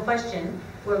there's no question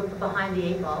we're behind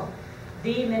the 8 ball.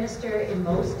 The minister in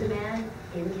most demand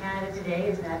in Canada today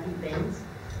is Matthew Baines,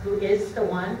 who is the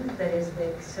one that is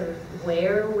the sort of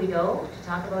where we go to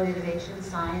talk about innovation,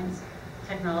 science,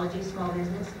 technology, small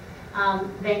business.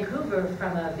 Vancouver,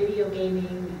 from a video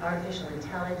gaming, artificial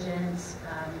intelligence,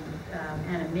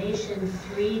 animation,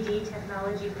 3D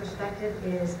technology perspective,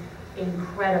 is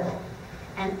incredible.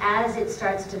 And as it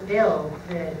starts to build,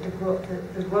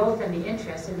 the growth and the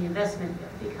interest and the investment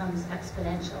becomes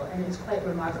exponential, and it's quite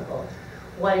remarkable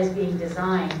what is being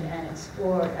designed and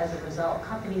explored as a result.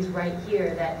 Companies right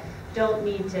here that don't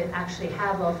need to actually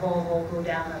have a Volvo go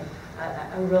down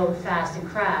a road fast and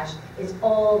crash. It's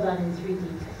all done in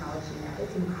 3D technology now.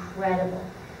 It's incredible.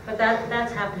 But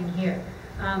that's happening here.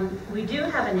 We do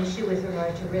have an issue with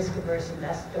regard to risk-averse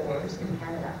investors in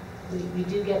Canada. We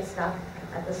do get stuck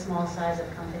at the small size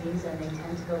of companies, and they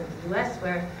tend to go to the US,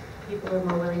 where people are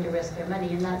more willing to risk their money,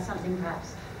 and that's something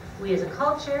perhaps we as a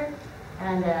culture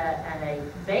and a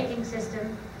banking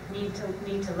system need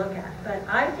to look at. But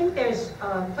I think there's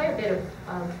quite a bit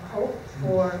of hope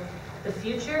for the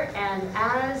future, and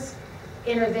as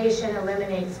innovation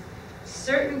eliminates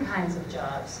certain kinds of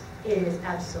jobs, it is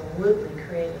absolutely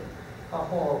creating a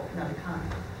whole another kind.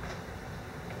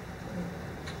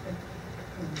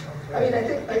 I mean, I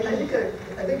think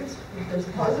there's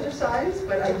positive signs,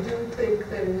 but I do think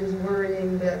that it is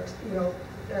worrying that,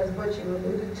 as what you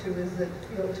alluded to, is that,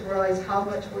 to realize how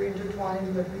much we're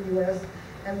intertwined with the U.S.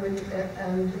 and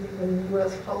when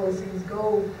U.S. policies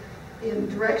go in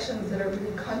directions that are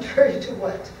really contrary to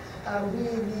what we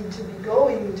need to be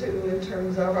going to in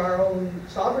terms of our own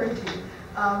sovereignty.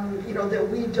 you know, that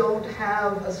we don't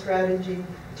have a strategy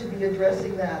to be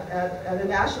addressing that at a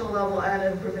national level and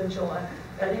at provincial. I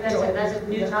think that's a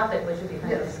new topic which would be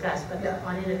fun to discuss, but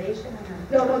on innovation?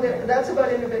 No, that's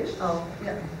about innovation. Oh.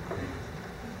 Yeah.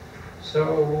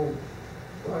 So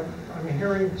I'm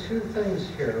hearing two things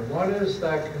here. One is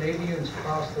that Canadians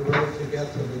cross the road to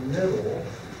get to the middle,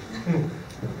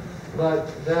 but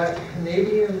that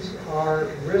Canadians are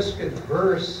risk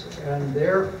adverse and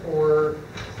therefore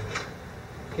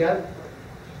get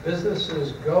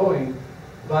businesses going,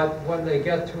 but when they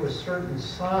get to a certain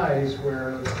size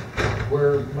where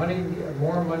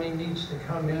more money needs to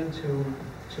come in to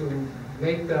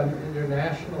make them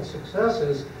international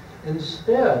successes,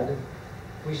 instead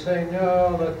we say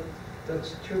no,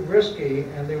 that's too risky,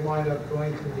 and they wind up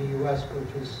going to the U.S.,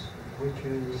 which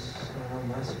is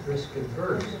less risk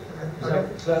adverse. I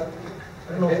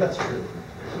don't know if that's true.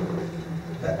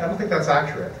 I don't think that's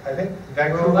accurate. I think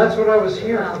Vancouver... Well, that's what I was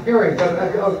hearing,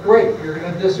 but great, you're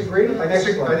going to disagree? I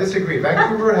disagree.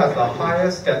 Vancouver has the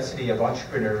highest density of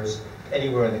entrepreneurs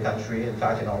anywhere in the country, in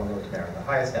fact in all of North America, the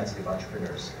highest density of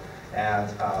entrepreneurs.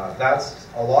 And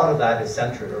a lot of that is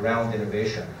centered around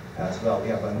innovation as well. We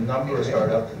have a number of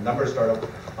startup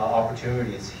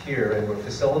opportunities here, and we're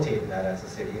facilitating that as a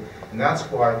city. And that's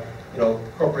why, you know,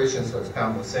 corporations, as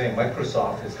Pam was saying,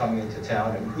 Microsoft is coming into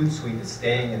town, and Hootsuite is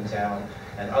staying in town,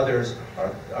 and others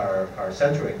are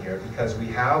centering here because we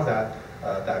have that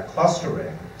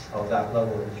clustering of that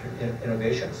level of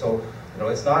innovation. So, you know,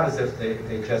 it's not as if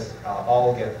they just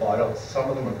all get bought out. Some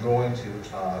of them are growing to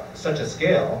such a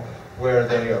scale where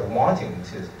they are wanting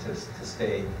to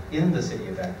stay in the city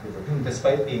of Vancouver,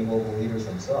 despite being global leaders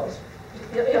themselves.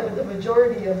 Yeah, but the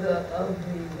majority of the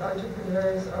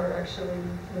entrepreneurs are actually,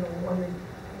 you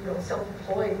know,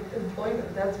 self-employed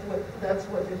employment. That's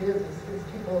what it is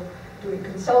people doing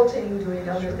consulting, doing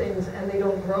other things, and they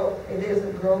don't grow. It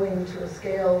isn't growing to a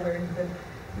scale where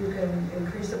you can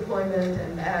increase employment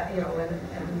and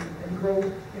and grow,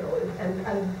 you know, and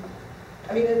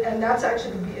I mean, and that's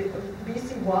actually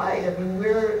BC wide. I mean,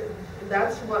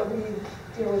 that's what we,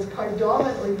 you know, is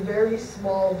predominantly very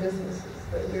small businesses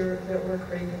that we're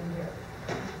creating here.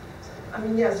 I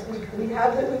mean, yes, we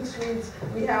have the Hootsuites,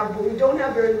 but we don't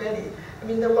have very many. I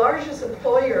mean, the largest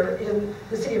employer in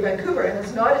the city of Vancouver, and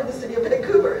it's not in the city of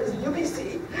Vancouver, is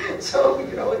UBC. So,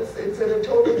 you know, it's in a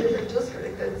totally different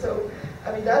district. And so,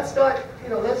 I mean, that's not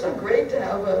great to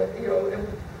have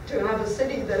a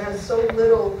city that has so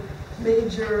little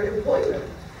major employment.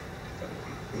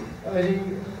 Any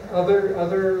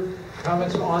other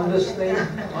comments on this thing?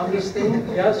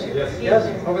 Yes,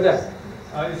 over there.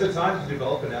 Is it time to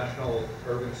develop a national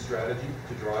urban strategy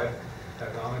to drive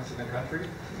economics in the country?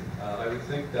 I would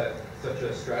think that such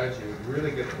a strategy would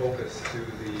really give focus to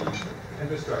the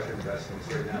infrastructure investments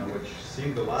right now, which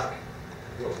seem to lack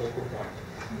a focal point.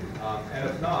 And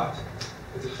if not,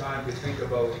 is it time to think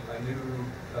about a new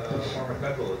form of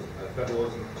federalism,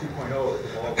 federalism 2.0 that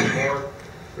involves more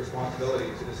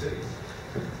responsibility to the cities?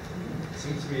 It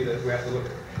seems to me that we have to look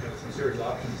at some serious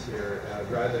options here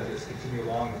rather than just continue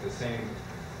along with the same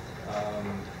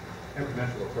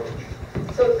incremental approach.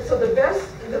 So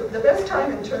the best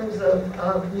time in terms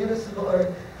of municipal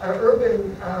or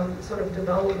urban sort of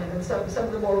development and some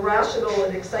of the more rational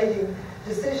and exciting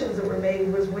decisions that were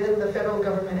made was when the federal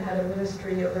government had a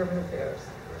Ministry of Urban Affairs.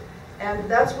 And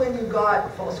that's when you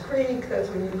got False Creek, that's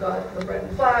when you got the Breton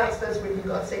Flats, that's when you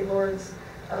got St. Lawrence,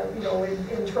 you know,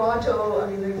 in Toronto. I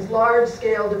mean, these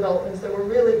large-scale developments that were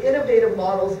really innovative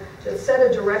models that set a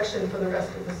direction for the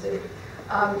rest of the city.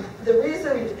 The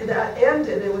reason that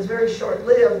ended, it was very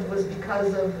short-lived, was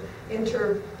because of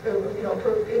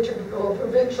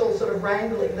provincial sort of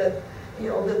wrangling that, you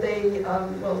know, that they,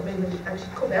 well, maybe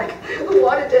actually Quebec, who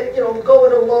wanted to, you know, go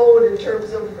it alone in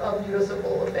terms of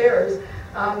municipal affairs.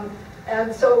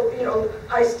 And so, you know,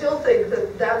 I still think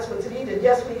that that's what's needed.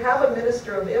 Yes, we have a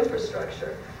Minister of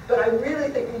Infrastructure, but I really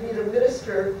think we need a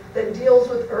minister that deals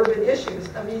with urban issues.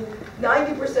 I mean,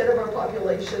 90% of our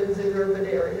population is in urban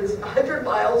areas, 100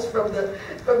 miles from the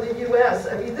U.S.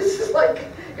 I mean, this is like,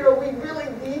 you know, we really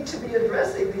need to be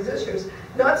addressing these issues.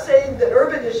 Not saying that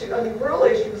urban issues, I mean, rural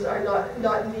issues are not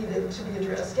needed to be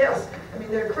addressed. Yes, I mean,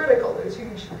 they're critical. There's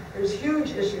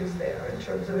huge issues there in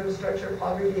terms of infrastructure,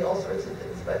 poverty, all sorts of things.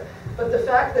 But the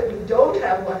fact that we don't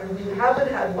have one, and we haven't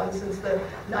had one since the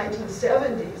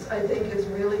 1970s, I think is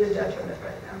really a detriment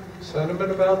right now.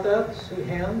 Sentiment about that? See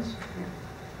hands?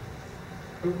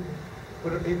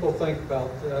 What do people think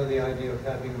about the idea of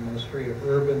having a Ministry of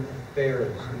Urban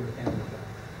Affairs in Canada?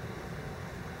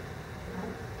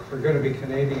 We're going to be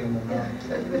Canadian enough.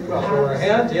 Well, show our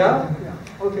hands, yeah?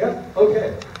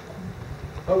 Okay.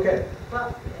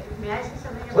 Well, May I say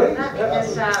something Please, about that?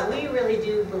 Because we really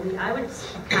do believe, I would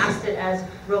cast it as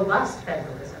robust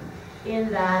federalism,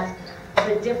 in that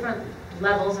the different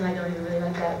levels, and I don't even really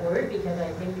like that word because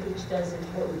I think each does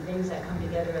important things that come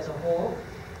together as a whole,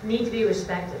 need to be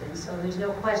respected. And so there's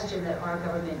no question that our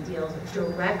government deals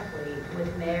directly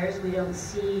with mayors. We don't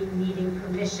see needing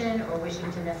permission or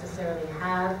wishing to necessarily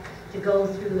have to go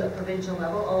through a provincial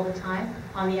level all the time.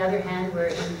 On the other hand, we're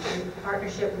in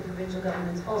partnership with provincial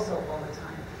governments also all the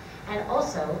time. And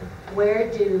also,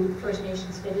 where do First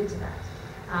Nations fit into that?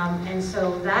 And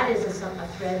so that is a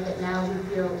thread that now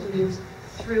we feel moves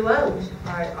throughout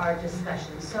our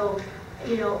discussion. So,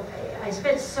 you know, I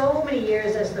spent so many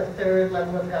years as the third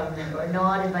level of government, or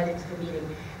not invited to the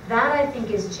meeting. That, I think,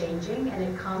 is changing, and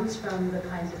it comes from the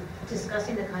kinds of,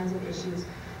 discussing the kinds of issues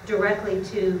directly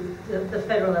to the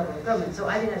federal level of government. So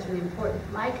I think that's really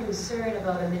important. My concern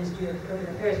about a Ministry of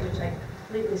Urban Affairs, which I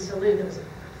completely salute, it was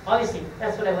obviously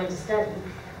that's what I went to study,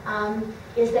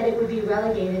 is that it would be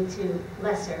relegated to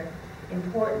lesser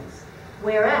importance.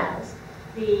 Whereas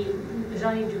the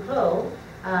Jean-Yves Duclos,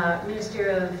 Minister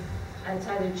of, it's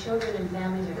either children and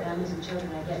families or families and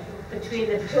children, I get between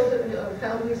the Children,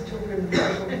 families, children,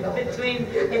 between,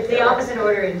 it's the opposite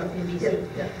order in BC.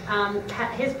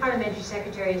 Yeah. His parliamentary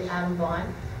secretary is Adam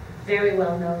Vaughan, very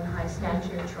well-known, high stature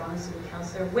Toronto City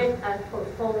Councillor with a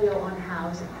portfolio on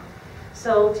housing.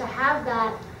 So to have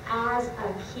that as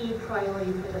a key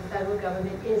priority for the federal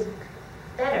government is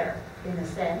better, in a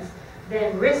sense,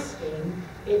 than risking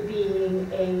it being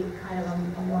a kind of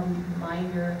a more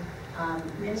minor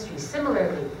ministry.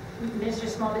 Similarly, Minister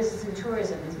of Small Business and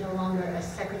Tourism is no longer a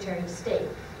Secretary of State.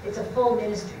 It's a full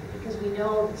ministry because we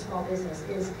know that small business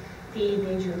is the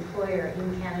major employer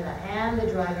in Canada and the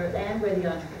driver and where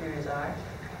the entrepreneurs are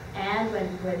and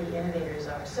where the innovators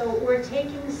are. So we're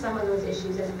taking some of those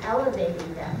issues and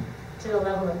elevating them to the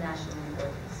level of national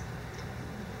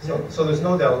importance. So there's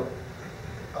no doubt,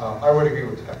 I would agree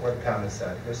with what Pam has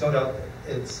said. There's no doubt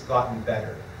it's gotten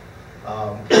better.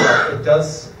 It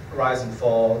does rise and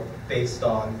fall based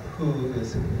on who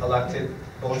is elected,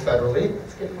 both federally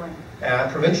That's a good point.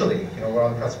 and provincially. You know, we're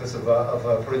on the precipice of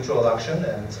a provincial election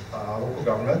and local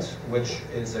government, which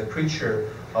is a creature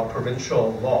of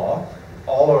provincial law.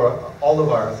 All of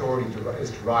our authority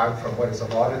is derived from what is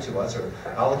allotted to us or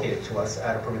allocated to us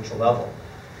at a provincial level.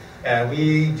 And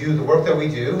we do the work that we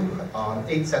do on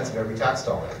 8 cents of every tax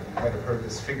dollar. You might have heard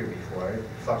this figure before. It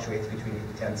fluctuates between 8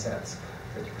 and 10 cents.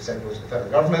 50% goes to the federal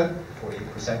government,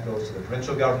 48% goes to the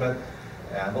provincial government,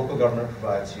 and local government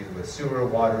provides you with sewer,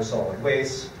 water, solid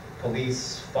waste,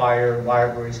 police, fire,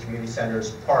 libraries, community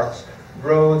centers, parks,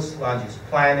 roads, land use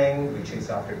planning. We chase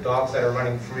after dogs that are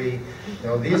running free. You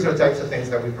know, these are the types of things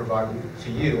that we provide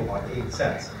to you on 8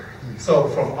 cents. So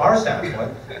from our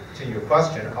standpoint, to your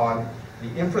question, on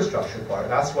the infrastructure part,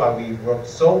 that's why we worked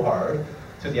so hard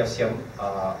to the FCM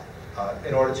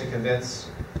in order to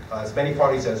convince as many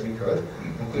parties as we could,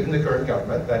 including the current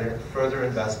government, that further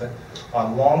investment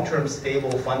on long-term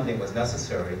stable funding was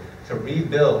necessary to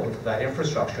rebuild that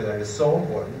infrastructure that is so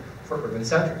important for urban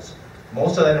centers.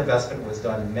 Most of that investment was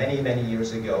done many, many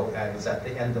years ago and is at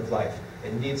the end of life.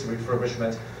 It needs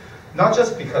refurbishment, not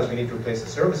just because we need to replace the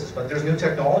services, but there's new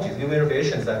technologies, new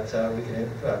innovations that we can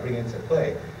bring into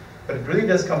play. But it really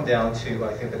does come down to,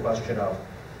 I think, the question of,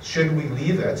 should we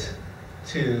leave it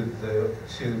to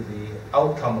the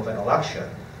outcome of an election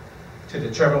to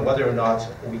determine whether or not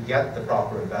we get the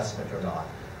proper investment or not?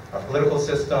 Our political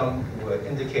system would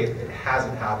indicate it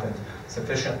hasn't happened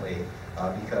sufficiently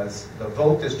because the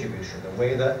vote distribution, the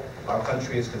way that our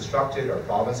country is constructed, our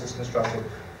province is constructed,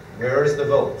 where is the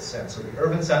votes? And so the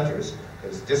urban centers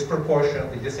is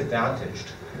disproportionately disadvantaged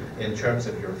in terms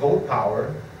of your vote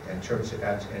power, in terms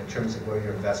of where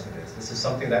your investment is. This is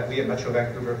something that we at Metro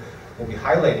Vancouver will be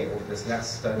highlighting over this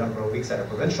next number of weeks at a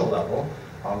provincial level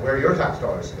on where your tax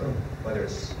dollars go, whether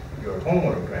it's your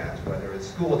homeowner grant, whether it's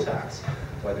school tax,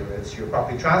 whether it's your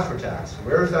property transfer tax.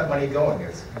 Where is that money going?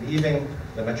 It's leaving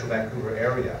the Metro Vancouver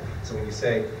area. So when you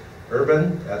say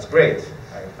urban, that's great.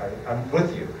 I'm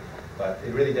with you. But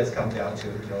it really does come down to,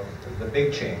 you know, the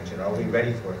big change, and are we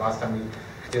ready for it? Last time we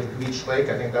did Leech Lake,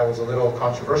 I think that was a little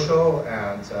controversial,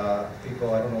 and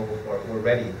people, I don't know, were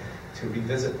ready to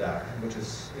revisit that, which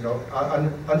is, you know,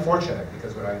 unfortunate,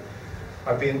 because when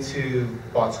I've been to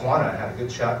Botswana, I had a good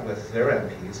chat with their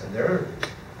MPs, and they're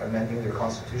amending their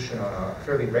constitution on a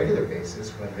fairly regular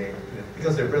basis when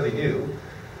because they're really new,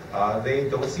 they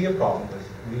don't see a problem with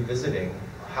revisiting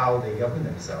how they govern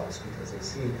themselves, because they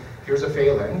see, here's a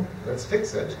failing, let's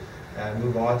fix it, and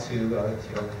move on to you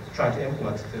know, trying to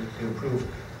implement to improve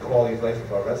the quality of life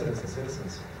of our residents and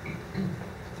citizens.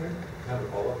 Have a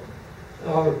follow-up?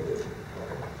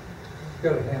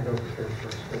 got a hand over here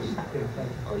first, please. Yeah, thank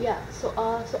you. Oh yeah, so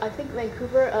I think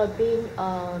Vancouver being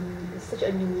such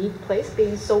a unique place,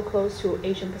 being so close to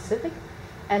Asian Pacific,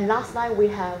 and last night we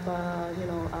have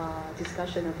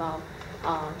discussion about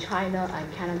China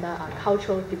and Canada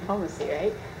cultural diplomacy,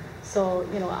 right? So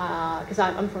because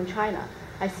I'm from China,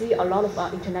 I see a lot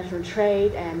of international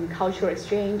trade and cultural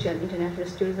exchange and international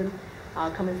students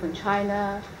coming from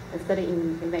China and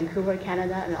studying in Vancouver,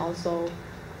 Canada, and also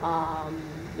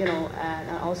and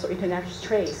also international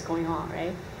trades going on,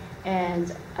 right?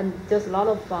 And there's a lot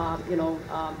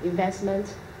of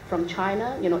investment from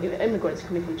China, immigrants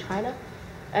coming from China,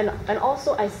 and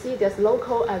also I see there's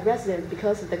local residents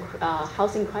because of the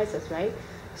housing crisis, right?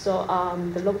 So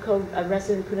the local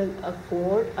residents couldn't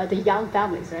afford, the young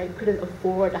families, right, couldn't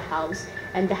afford a house,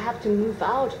 and they have to move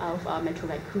out of Metro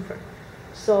Vancouver.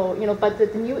 So but the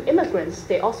new immigrants,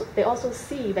 they also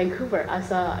see Vancouver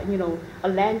as a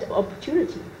land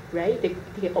opportunity, right? They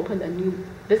can open a new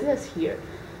business here.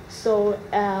 So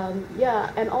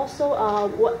yeah, and also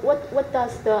what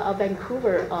does the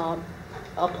Vancouver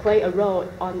play a role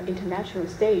on the international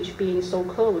stage, being so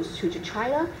close to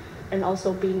China, and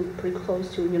also being pretty close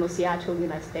to Seattle,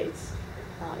 United States?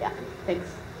 Yeah, thanks.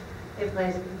 It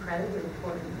plays an incredibly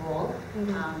important role.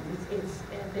 It's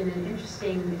been an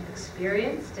interesting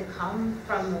experience to come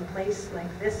from a place like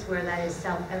this where that is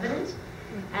self-evident,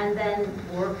 and then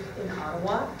work in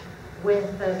Ottawa with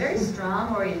a very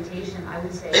strong orientation, I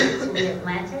would say, to the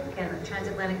Atlantic and the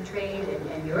transatlantic trade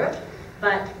and Europe.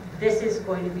 But this is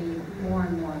going to be more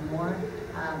and more and more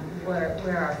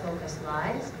where our focus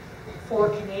lies. For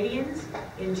Canadians,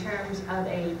 in terms of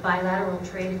a bilateral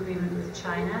trade agreement with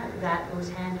China, that goes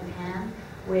hand in hand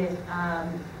with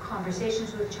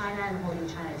conversations with China and holding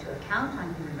China to account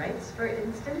on human rights, for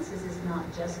instance. This is not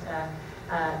just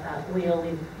we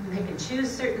only pick and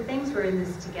choose certain things, we're in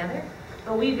this together.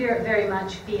 But we very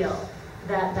much feel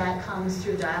that that comes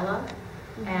through dialogue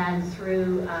and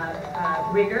through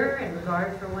rigor and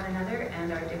regard for one another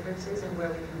and our differences and where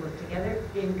we can work together,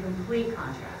 in complete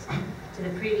contrast to the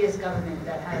previous government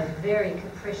that had a very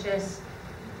capricious,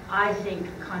 I think,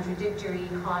 contradictory,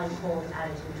 hot and cold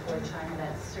attitude toward China.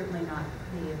 That's certainly not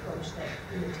the approach that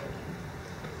we are taking.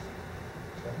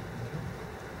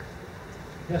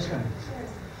 Yes, ma'am. Yes.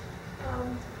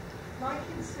 My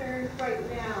concern right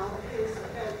now is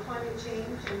about climate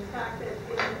change and the fact that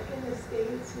in the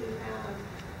States we have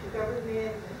a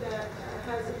government that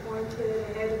has appointed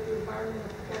a head of the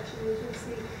Environmental Protection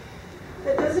Agency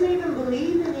that doesn't even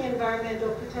believe in the Environmental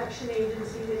Protection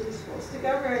Agency that he's supposed to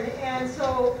govern. And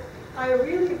so I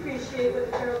really appreciate what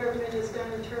the federal government has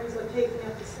done in terms of taking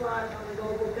up the slack on the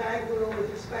global gag rule with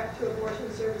respect to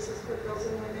abortion services for girls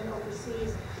and women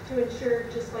overseas, to ensure,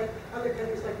 just like other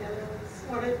countries like Netherlands,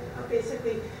 want to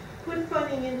basically put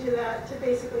funding into that to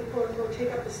basically, quote unquote,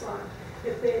 take up the slack.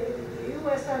 If the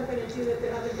U.S. aren't going to do it,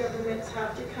 then other governments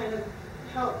have to kind of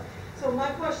help. So my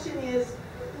question is,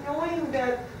 knowing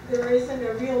that there isn't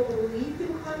a real belief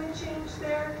in climate change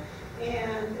there,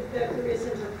 and that there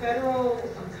isn't a federal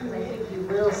committee. I think you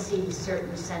will see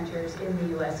certain centers in the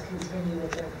U.S. continue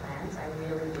with their plans. I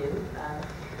really do.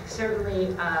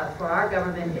 Certainly, for our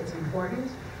government, it's important.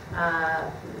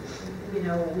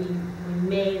 We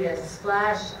made a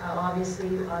splash,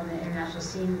 obviously, on the international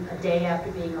scene a day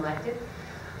after being elected.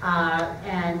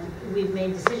 And we've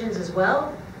made decisions as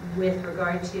well with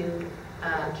regard to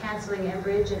canceling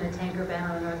Enbridge and a tanker ban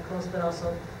on the North Coast, but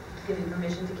also giving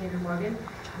permission to Kinder Morgan.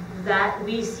 That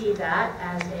we see that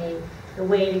as the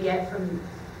way to get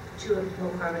to a low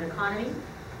carbon economy.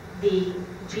 The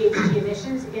GHG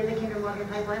emissions in the Kinder Morgan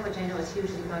pipeline, which I know is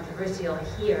hugely controversial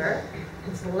here.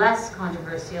 It's less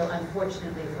controversial,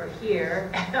 unfortunately, for here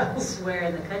and elsewhere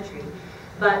in the country.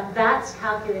 But that's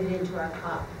calculated into our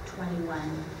COP21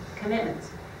 commitments.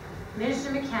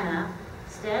 Minister McKenna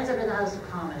stands up in the House of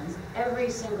Commons every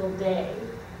single day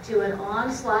to an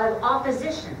onslaught of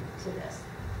opposition to this.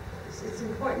 It's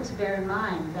important to bear in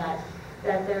mind that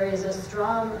there is a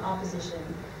strong opposition,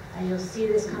 and you'll see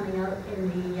this coming out in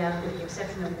with the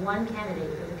exception of one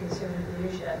candidate for the Conservative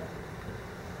leadership.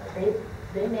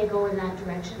 They may go in that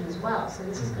direction as well. So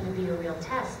this is going to be a real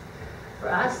test for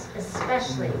us,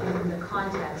 especially in the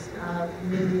context of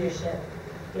new leadership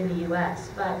in the U.S.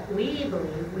 But we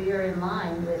believe we are in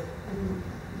line with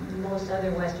most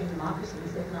other Western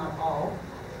democracies, if not all.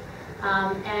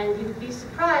 And you'd be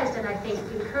surprised, and I think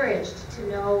encouraged, to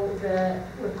know the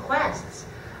requests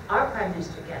our Prime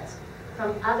Minister gets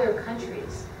from other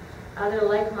countries, other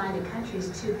like-minded countries,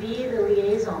 to be the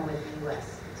liaison with the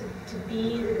U.S., to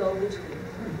be the go-between.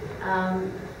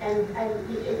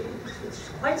 It's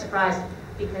quite surprising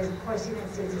because, of course, the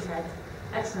United States has had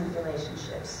excellent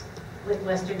relationships with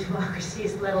Western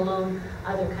democracies, let alone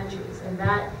other countries. And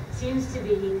that seems to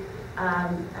be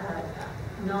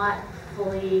not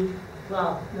fully,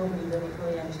 well, nobody really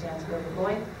fully understands where we're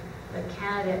going, but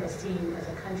Canada is seen as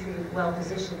a country well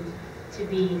positioned to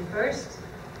be first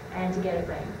and to get it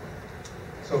right.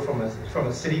 So from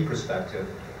a city perspective,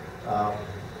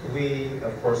 we,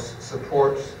 of course,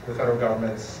 support the federal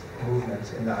government's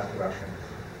movement in that direction.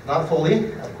 Not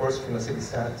fully, of course, from the city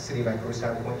of Vancouver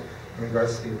standpoint, in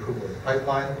regards to the approval of the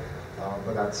pipeline,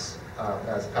 but that's,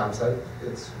 as Pam said,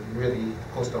 it's really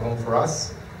close to home for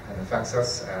us and affects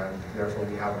us, and therefore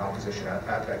we have an opposition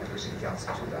at Vancouver City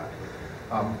Council to that.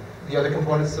 The other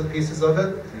components and pieces of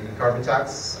it, the carbon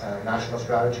tax, national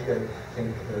strategy, I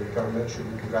think the government should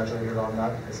be congratulated on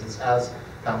that, because it's, as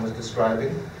Pam was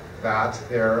describing, that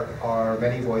there are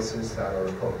many voices that are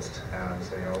opposed, and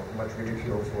much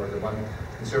ridicule for the one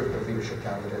conservative leadership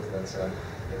candidate that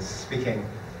is speaking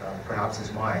perhaps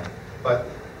his mind. But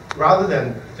rather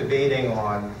than debating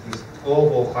on these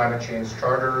global climate change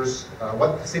charters,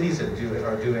 what the cities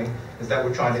are doing is that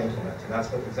we're trying to implement, and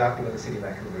that's exactly what the city of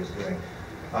Vancouver is doing.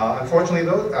 Unfortunately,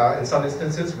 though, in some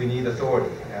instances, we need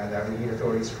authority, and we need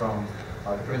authorities from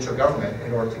the provincial government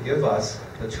in order to give us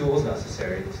the tools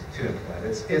necessary to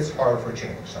implement. It's hard for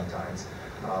change sometimes,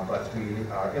 but we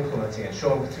are implementing and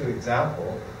showing through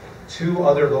example to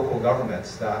other local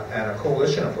governments and a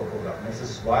coalition of local governments.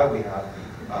 This is why we have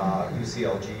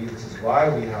UCLG. This is why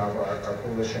we have our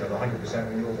coalition of 100%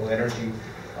 renewable energy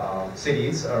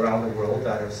cities around the world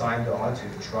that have signed on to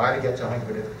try to get to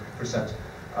 100%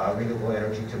 renewable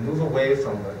energy, to move away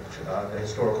from the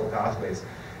historical pathways.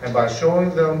 And by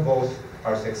showing them both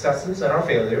our successes and our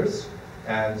failures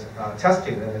and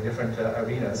testing them in different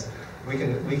arenas, we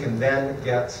can then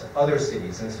get other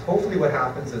cities. And hopefully what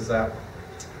happens is that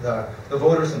the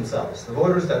voters themselves, the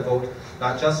voters that vote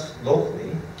not just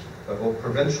locally, but vote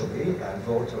provincially and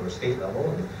vote or state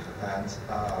level and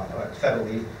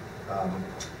federally,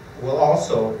 will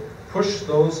also push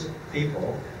those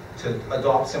people to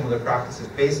adopt similar practices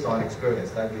based on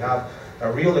experience, that you have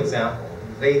a real example.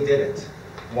 They did it.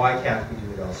 Why can't we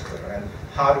do it elsewhere? And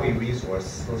how do we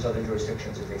resource those other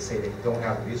jurisdictions if they say they don't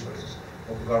have the resources?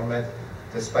 Local government,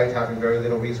 despite having very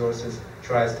little resources,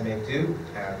 tries to make do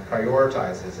and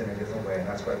prioritizes in a different way, and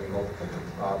that's why we hope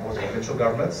both provincial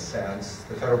governments and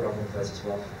the federal government does as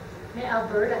well.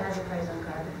 Alberta has a price on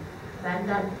carbon.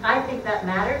 I think that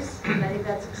matters. I think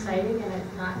that's exciting, and it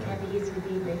can't be easy to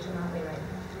beat Rachel Notley right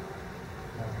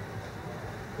now.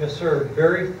 Yes, sir.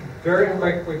 Very, very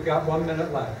quick. We've got 1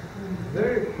 minute left.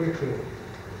 Very quickly,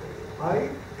 I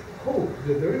hope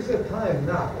that there is a time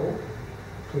now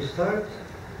to start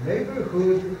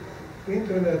neighborhood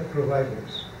internet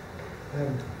providers.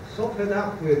 I'm so fed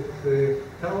up with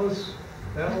Telus,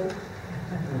 Bell,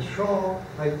 and Shaw.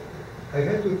 I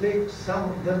had to take some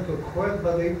of them to court,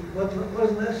 but it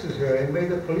wasn't necessary. I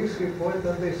made a police report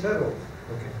and they settled.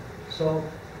 Okay. So,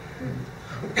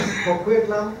 for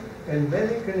Quito and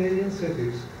many Canadian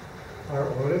cities are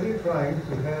already trying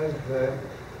to have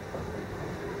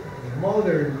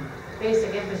modern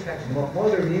basic infrastructure,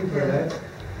 modern internet,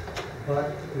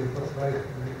 but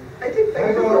I think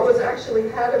Vancouver actually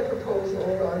had a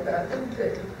proposal on that, didn't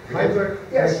they?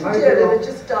 Yes, she did, and it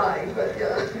just died, but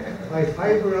yeah. My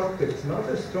fiber optics, not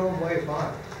a strong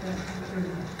Wi-Fi.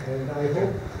 And I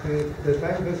hope the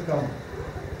time has come.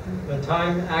 The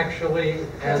time actually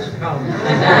has come.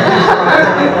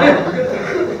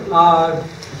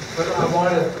 But I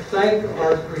want to thank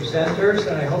our presenters,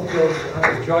 and I hope you'll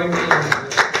join me in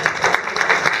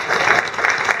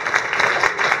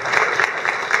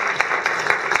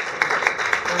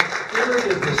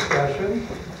spirited discussion.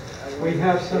 We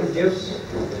have some gifts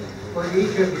for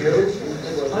each of you.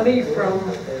 It's honey from,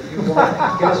 you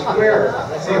won't guess where?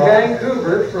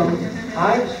 Vancouver, from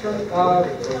HiMY from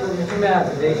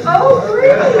Humanity. Oh,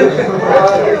 really?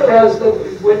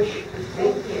 Which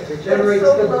generates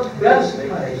the best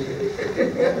honey.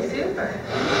 Super.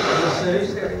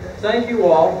 Thank you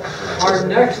all. Our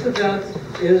next event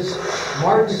is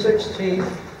March 16th,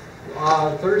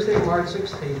 Thursday, March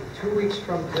 16th, 2 weeks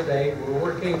from today. We're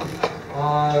working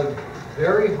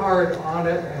very hard on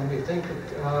it, and we think,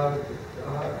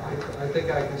 I think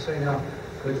I can say now,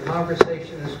 the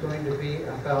conversation is going to be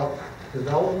about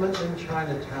development in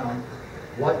Chinatown,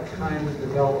 what kind of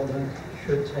development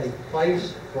should take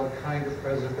place, what kind of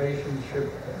preservation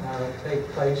should take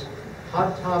place.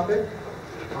 Hot topic,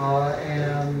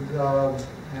 and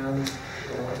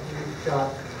we've got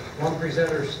one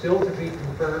presenter still to be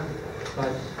confirmed,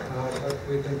 but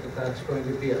we think that that's going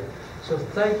to be it. So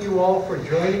thank you all for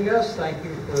joining us. Thank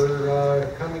you for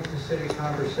coming to City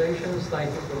Conversations. Thank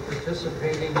you for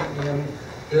participating in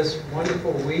this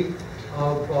wonderful week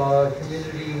of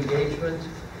community engagement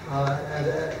at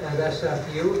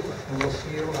SFU, and we'll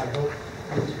see you, I hope,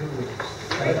 in 2 weeks.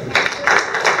 Thank you.